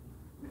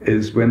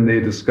is when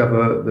they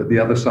discover that the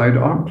other side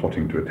aren't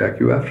plotting to attack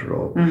you after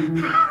all.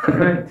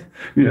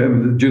 You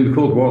know, during the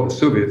Cold War, the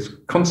Soviets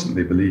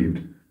constantly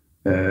believed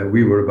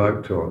we were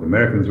about to, or the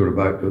Americans were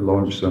about to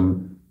launch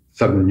some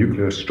sudden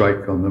nuclear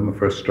strike on them, a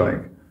first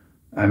strike.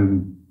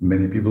 And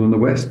many people in the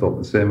West thought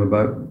the same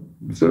about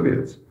the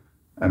Soviets.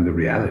 And the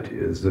reality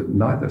is that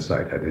neither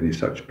side had any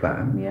such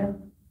plan.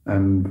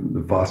 And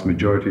the vast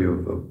majority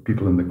of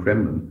people in the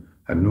Kremlin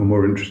had no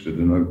more interested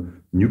in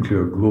a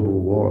nuclear global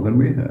war than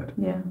we had.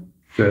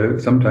 So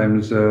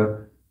sometimes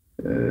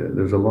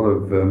there's a lot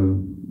of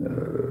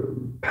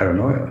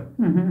paranoia,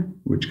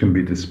 which can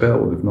be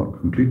dispelled, if not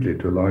completely,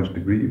 to a large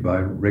degree,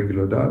 by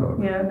regular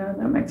dialogue.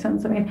 That makes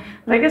sense. I mean,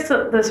 but I guess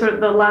the sort of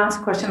the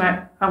last question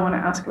I want to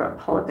ask about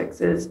politics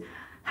is,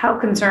 how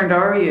concerned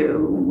are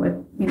you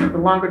with, you know, the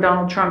longer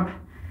Donald Trump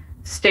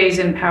stays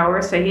in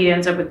power, say he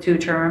ends up with 2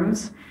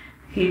 terms,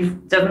 he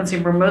doesn't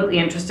seem remotely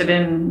interested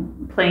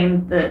in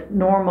playing the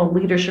normal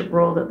leadership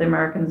role that the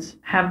Americans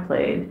have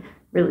played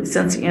really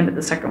since the end of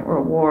the Second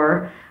World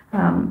War.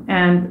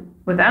 And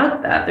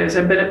without that, there's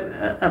a bit of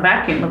a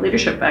vacuum, a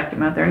leadership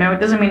vacuum out there. Now, it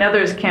doesn't mean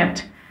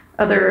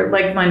other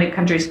like-minded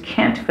countries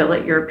can't fill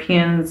it,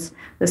 Europeans,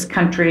 this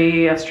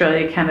country,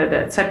 Australia, Canada,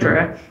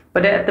 etc.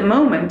 But at the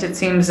moment, it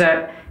seems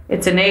that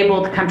it's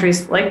enabled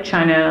countries like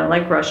China,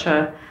 like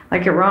Russia,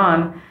 like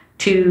Iran,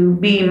 to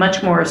be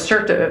much more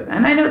assertive.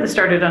 And I know this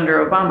started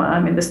under Obama.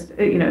 I mean, this,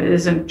 you know, it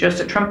isn't just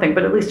a Trump thing,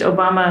 but at least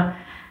Obama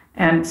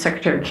and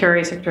Secretary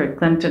Kerry, Secretary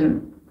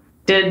Clinton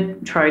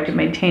did try to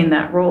maintain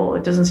that role.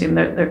 It doesn't seem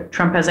that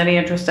Trump has any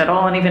interest at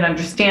all and even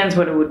understands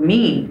what it would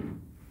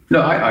mean.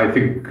 No, I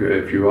think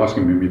if you're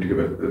asking me to give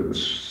a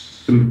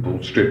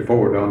simple,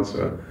 straightforward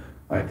answer,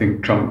 I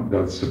think Trump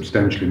does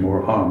substantially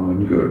more harm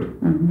than good,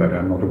 but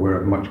I'm not aware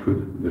of much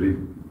good that he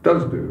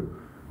does do.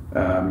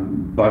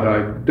 But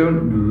I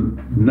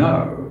don't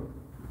now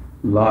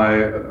lie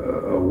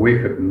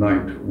awake at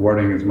night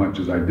worrying as much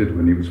as I did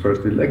when he was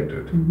first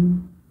elected.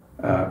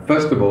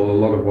 First of all, a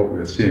lot of what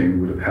we're seeing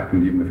would have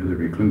happened even if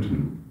Hillary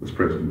Clinton was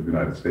president of the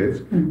United States.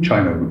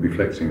 China would be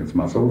flexing its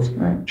muscles.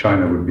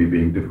 China would be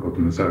being difficult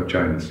in the South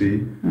China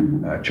Sea.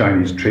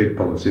 Chinese trade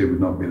policy would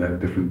not be that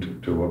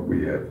different to what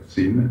we have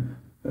seen.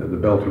 The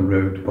Belt and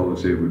Road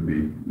policy would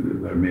be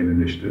their main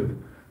initiative.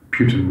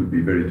 Putin would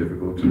be very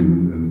difficult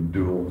and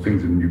do all the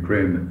things in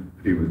Ukraine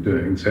that he was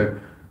doing. So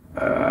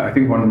I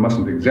think one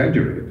mustn't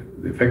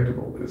exaggerate the effect of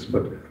all this.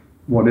 But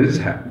what is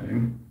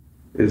happening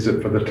is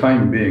that for the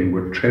time being,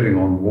 we're treading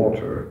on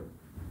water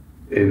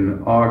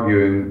in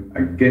arguing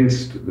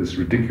against this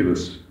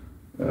ridiculous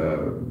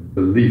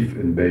belief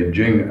in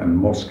Beijing and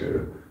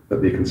Moscow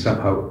that they can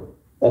somehow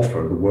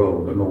offer the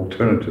world an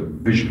alternative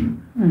vision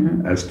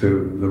as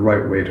to the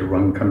right way to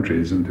run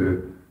countries and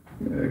to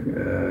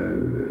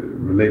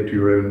relate to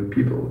your own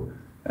people.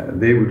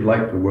 They would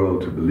like the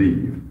world to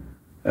believe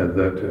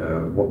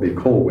that what they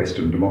call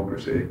Western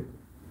democracy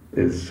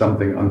is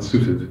something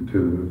unsuited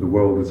to the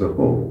world as a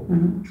whole.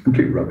 It's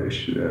complete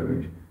rubbish.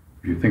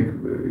 If you think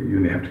you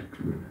only have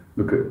to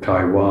look at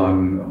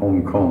Taiwan,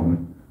 Hong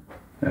Kong,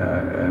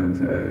 and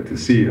to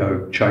see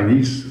how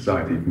Chinese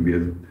society can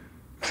be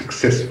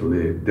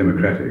successfully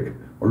democratic,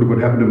 or look what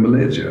happened in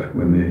Malaysia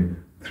when they,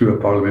 through a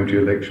parliamentary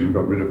election,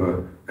 got rid of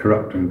a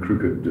corrupt and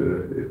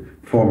crooked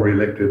former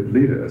elected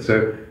leader.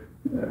 So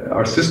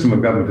our system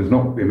of government is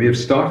not, it may have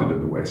started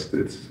in the West.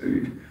 It's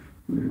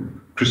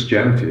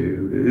Christianity,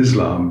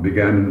 Islam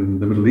began in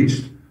the Middle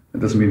East. It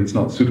doesn't mean it's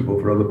not suitable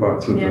for other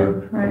parts of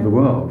the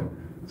world.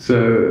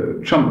 So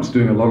Trump's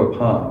doing a lot of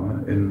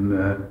harm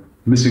in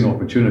missing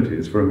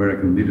opportunities for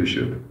American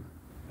leadership.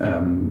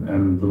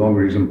 And the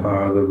longer he's in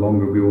power, the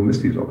longer we will miss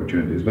these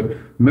opportunities. But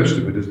most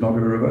of it is not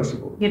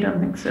irreversible. You don't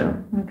think so?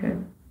 Okay.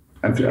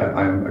 And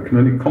I can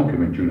only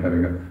compliment you on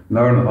having an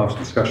hour and a half's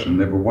discussion,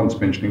 never once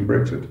mentioning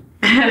Brexit.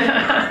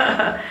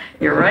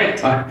 You're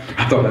right.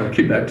 I thought I'd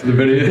keep that to the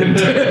very end.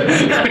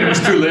 It was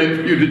too late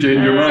for you to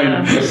change your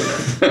mind.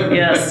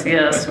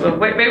 Yes. Well,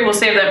 maybe we'll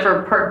save that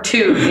for part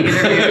 2 of the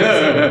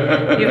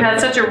interview. You've had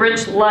such a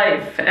rich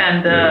life,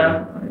 and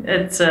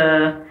it's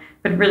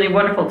been really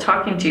wonderful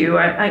talking to you.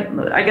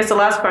 I guess the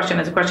last question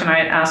is a question I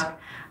ask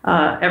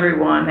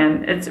everyone,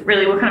 and it's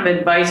really, what kind of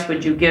advice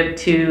would you give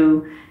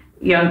to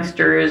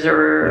youngsters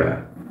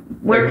or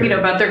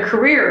about their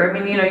career? I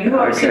mean, you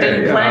obviously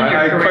didn't plan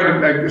your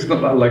career. It's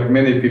not like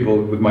many people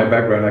with my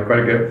background.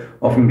 I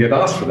often get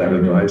asked for that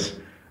advice,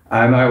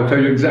 and I will tell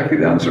you exactly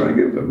the answer I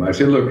give them. I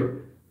say, look,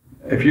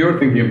 if you're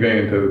thinking of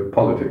going into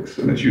politics,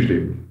 and it's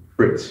usually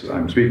Brits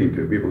I'm speaking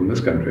to, people in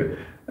this country,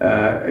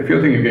 if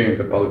you're thinking of going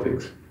into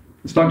politics,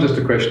 it's not just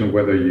a question of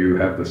whether you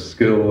have the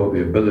skill or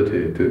the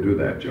ability to do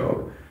that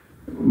job.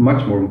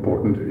 Much more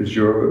important is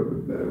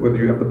whether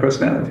you have the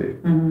personality.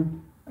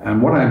 And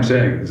what I'm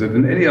saying is that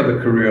in any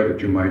other career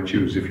that you might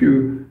choose, if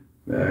you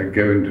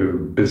go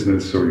into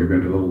business, or you're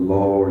going to the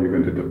law, or you're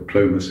going to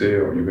diplomacy,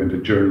 or you're going to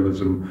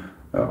journalism,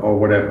 or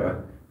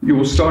whatever, you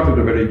will start at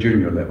a very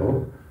junior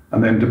level,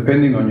 and then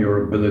depending on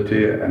your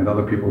ability and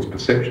other people's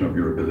perception of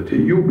your ability,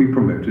 you'll be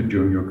promoted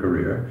during your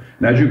career.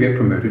 And as you get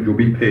promoted, you'll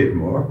be paid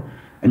more,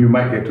 and you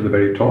might get to the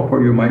very top,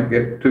 or you might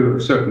get to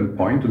a certain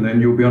point, and then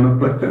you'll be on a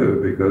plateau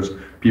because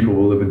people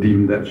will have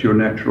deemed that's your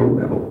natural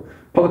level.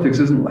 Politics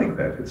isn't like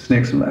that. It's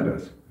snakes and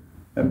ladders.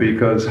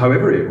 Because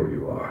however able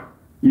you are,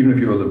 even if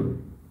you're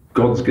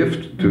God's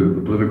gift to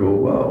the political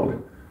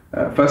world,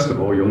 first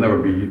of all, you'll never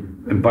be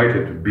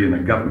invited to be in a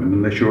government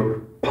unless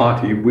your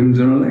party wins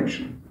an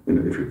election,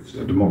 if it's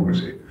a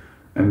democracy.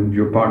 And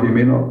your party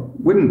may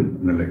not win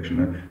an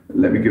election.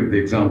 Let me give the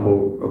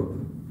example of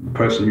the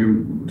person you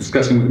were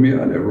discussing with me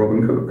earlier,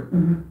 Robin Cook.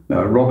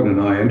 Now, Robin and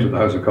I entered the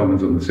House of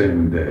Commons on the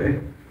same day.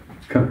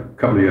 A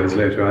couple of years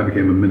later, I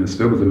became a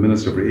minister, was a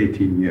minister for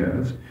 18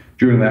 years.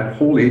 During that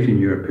whole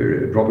 18-year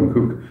period, Robin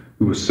Cook,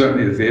 who was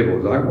certainly as able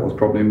as I was,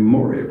 probably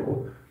more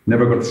able,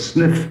 never got a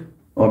sniff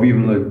of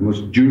even the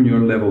most junior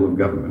level of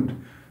government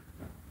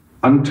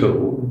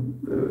until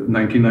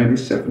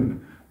 1997.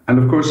 And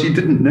of course, he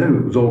didn't know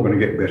it was all going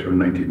to get better in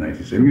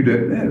 1997. You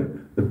don't know.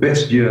 The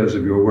best years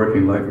of your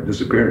working life are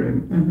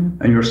disappearing,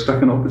 and you're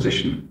stuck in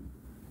opposition.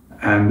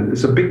 And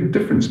it's a big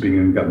difference being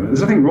in government.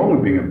 There's nothing wrong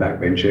with being a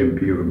backbench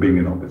MP or being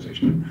in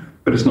opposition,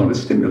 but it's not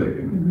as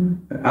stimulating.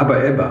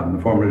 Abba Eban,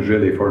 the former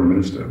Israeli foreign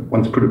minister,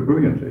 once put it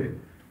brilliantly.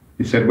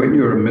 He said, when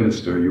you're a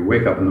minister, you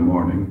wake up in the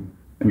morning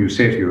and you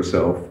say to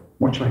yourself,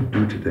 what shall I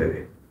do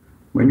today?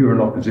 When you're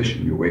in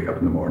opposition, you wake up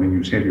in the morning,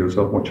 you say to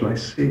yourself, what shall I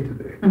say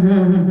today?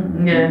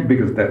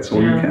 Because that's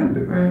all you can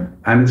do. Right.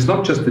 And it's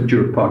not just that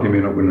your party may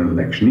not win an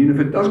election. Even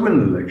if it does win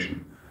an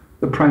election,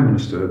 the Prime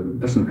Minister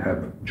doesn't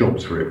have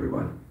jobs for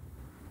everyone.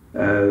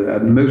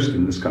 At most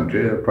in this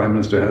country, a Prime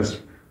Minister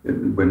has,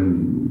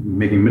 when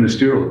making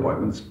ministerial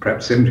appointments,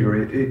 perhaps 70 or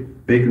 80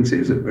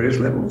 vacancies at various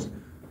levels.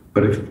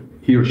 But if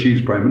he or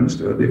she's Prime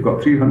Minister, they've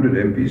got 300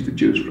 MPs to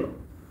choose from.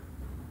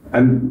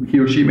 And he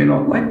or she may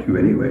not like you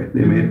anyway.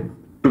 They may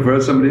prefer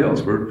somebody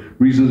else for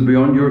reasons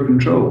beyond your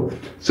control.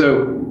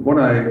 So what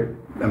I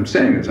am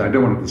saying is I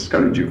don't want to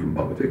discourage you from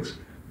politics,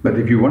 but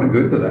if you want to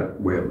go into that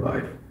way of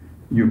life,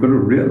 you've got to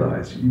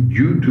realize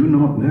you do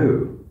not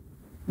know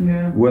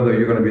whether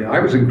you're going to be. I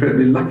was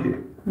incredibly lucky.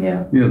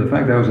 The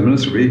fact that I was a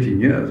minister for 18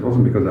 years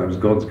wasn't because I was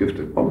God's gift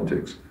at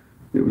politics.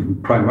 It was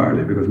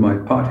primarily because my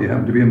party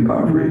happened to be in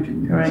power for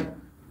 18 years. Right.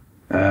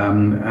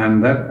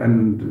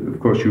 And of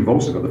course you've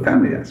also got the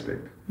family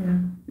aspect.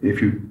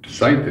 If you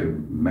decide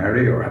to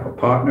marry or have a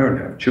partner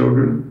and have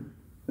children,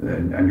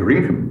 and your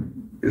income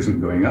isn't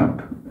going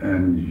up,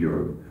 and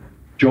your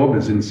job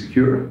is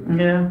insecure,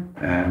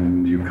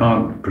 and you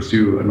can't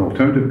pursue an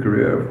alternative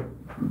career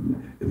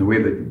in the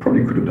way that you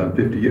probably could have done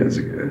 50 years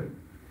ago,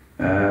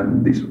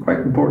 these are quite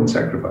important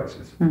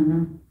sacrifices.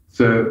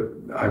 So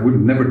I would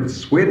never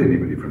dissuade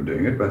anybody from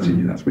doing it, but I say,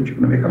 that's what you're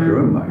going to make up your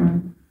own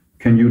mind.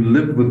 can you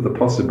live with the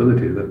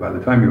possibility that by the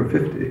time you're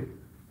 50,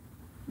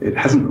 it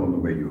hasn't gone the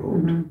way you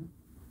hoped? Mm-hmm.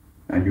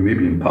 And you may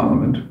be in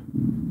Parliament,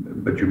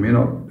 but you may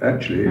not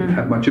actually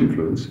have much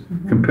influence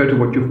compared to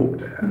what you hope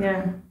to have.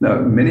 Yeah. Now,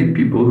 many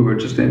people who are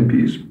just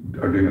MPs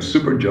are doing a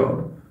super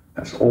job.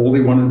 That's all they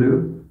want to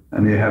do.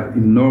 And they have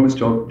enormous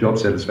job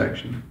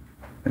satisfaction.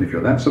 And if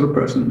you're that sort of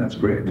person, that's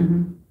great.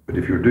 Mm-hmm. But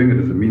if you're doing it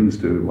as a means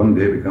to one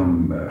day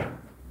become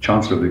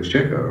Chancellor of the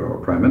Exchequer or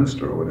Prime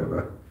Minister or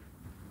whatever,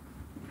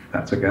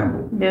 that's a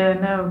gamble. Yeah,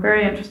 no,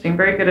 very interesting.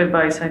 Very good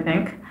advice, I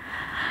think.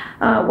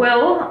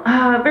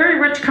 Very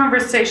rich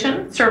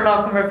conversation, Sir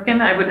Malcolm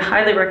Rifkind. I would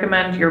highly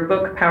recommend your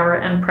book, Power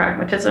and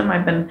Pragmatism.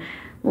 I've been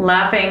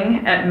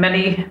laughing at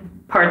many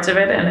parts of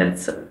it, and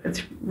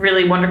it's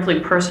really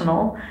wonderfully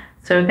personal.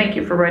 So thank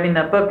you for writing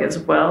that book as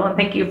well, and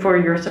thank you for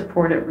your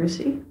support at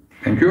RUSI.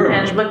 Thank you very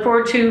much. And look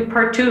forward to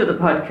part 2 of the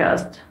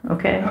podcast,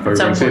 okay? I thought you were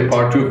going to say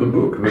part 2 of the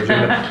book, which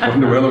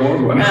wasn't aware there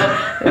was one.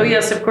 Oh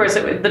yes, of course,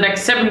 the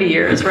next 70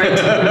 years, right?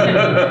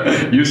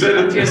 You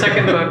said it. Your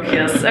second book,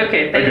 yes.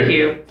 Okay, thank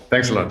you.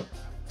 Thanks a lot.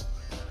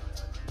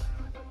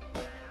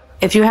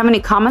 If you have any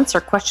comments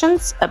or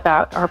questions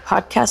about our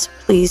podcast,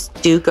 please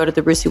do go to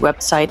the RUSI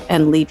website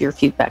and leave your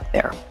feedback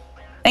there.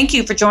 Thank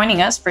you for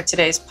joining us for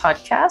today's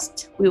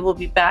podcast. We will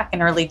be back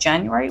in early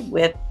January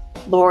with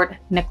Lord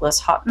Nicholas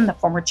Houghton, the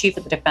former Chief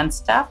of the Defence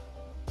Staff.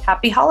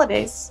 Happy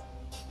holidays.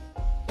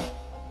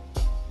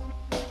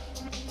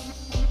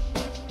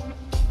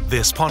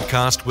 This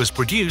podcast was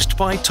produced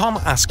by Tom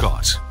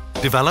Ascott,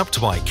 developed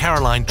by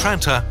Caroline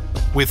Tranter,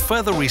 with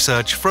further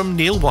research from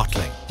Neil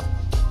Watling.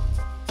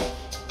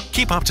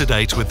 Keep up to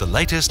date with the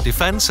latest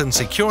defence and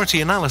security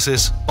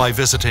analysis by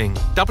visiting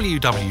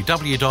www.rusi.org.